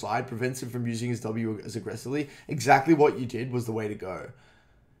on your side prevents him from using his W as aggressively. Exactly what you did was the way to go.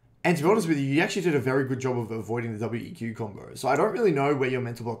 And to be honest with you, you actually did a very good job of avoiding the WEQ combo. So I don't really know where your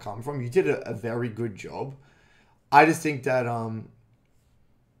mental block come from. You did a very good job. I just think that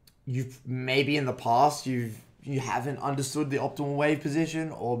you've maybe in the past you haven't understood the optimal wave position,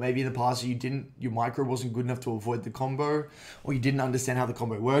 or maybe in the past your micro wasn't good enough to avoid the combo, or you didn't understand how the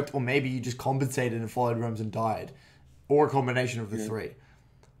combo worked, or maybe you just compensated and followed roams and died, or a combination of the three.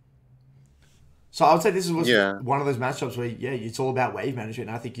 So I would say this was one of those matchups where, it's all about wave management,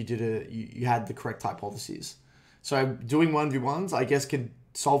 and I think you had the correct hypotheses. So doing 1v1s, I guess, could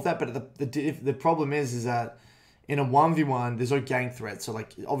solve that, but the problem is that in a 1v1, there's no gank threat. So,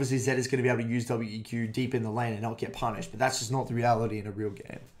 like, obviously Zed is going to be able to use WEQ deep in the lane and not get punished, but that's just not the reality in a real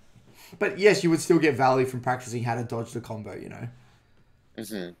game. But yes, you would still get value from practicing how to dodge the combo, you know?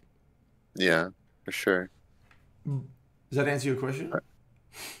 Mm-hmm. Yeah, for sure. Does that answer your question?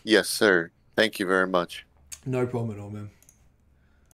 Yes, sir. Thank you very much. No problem at all, man.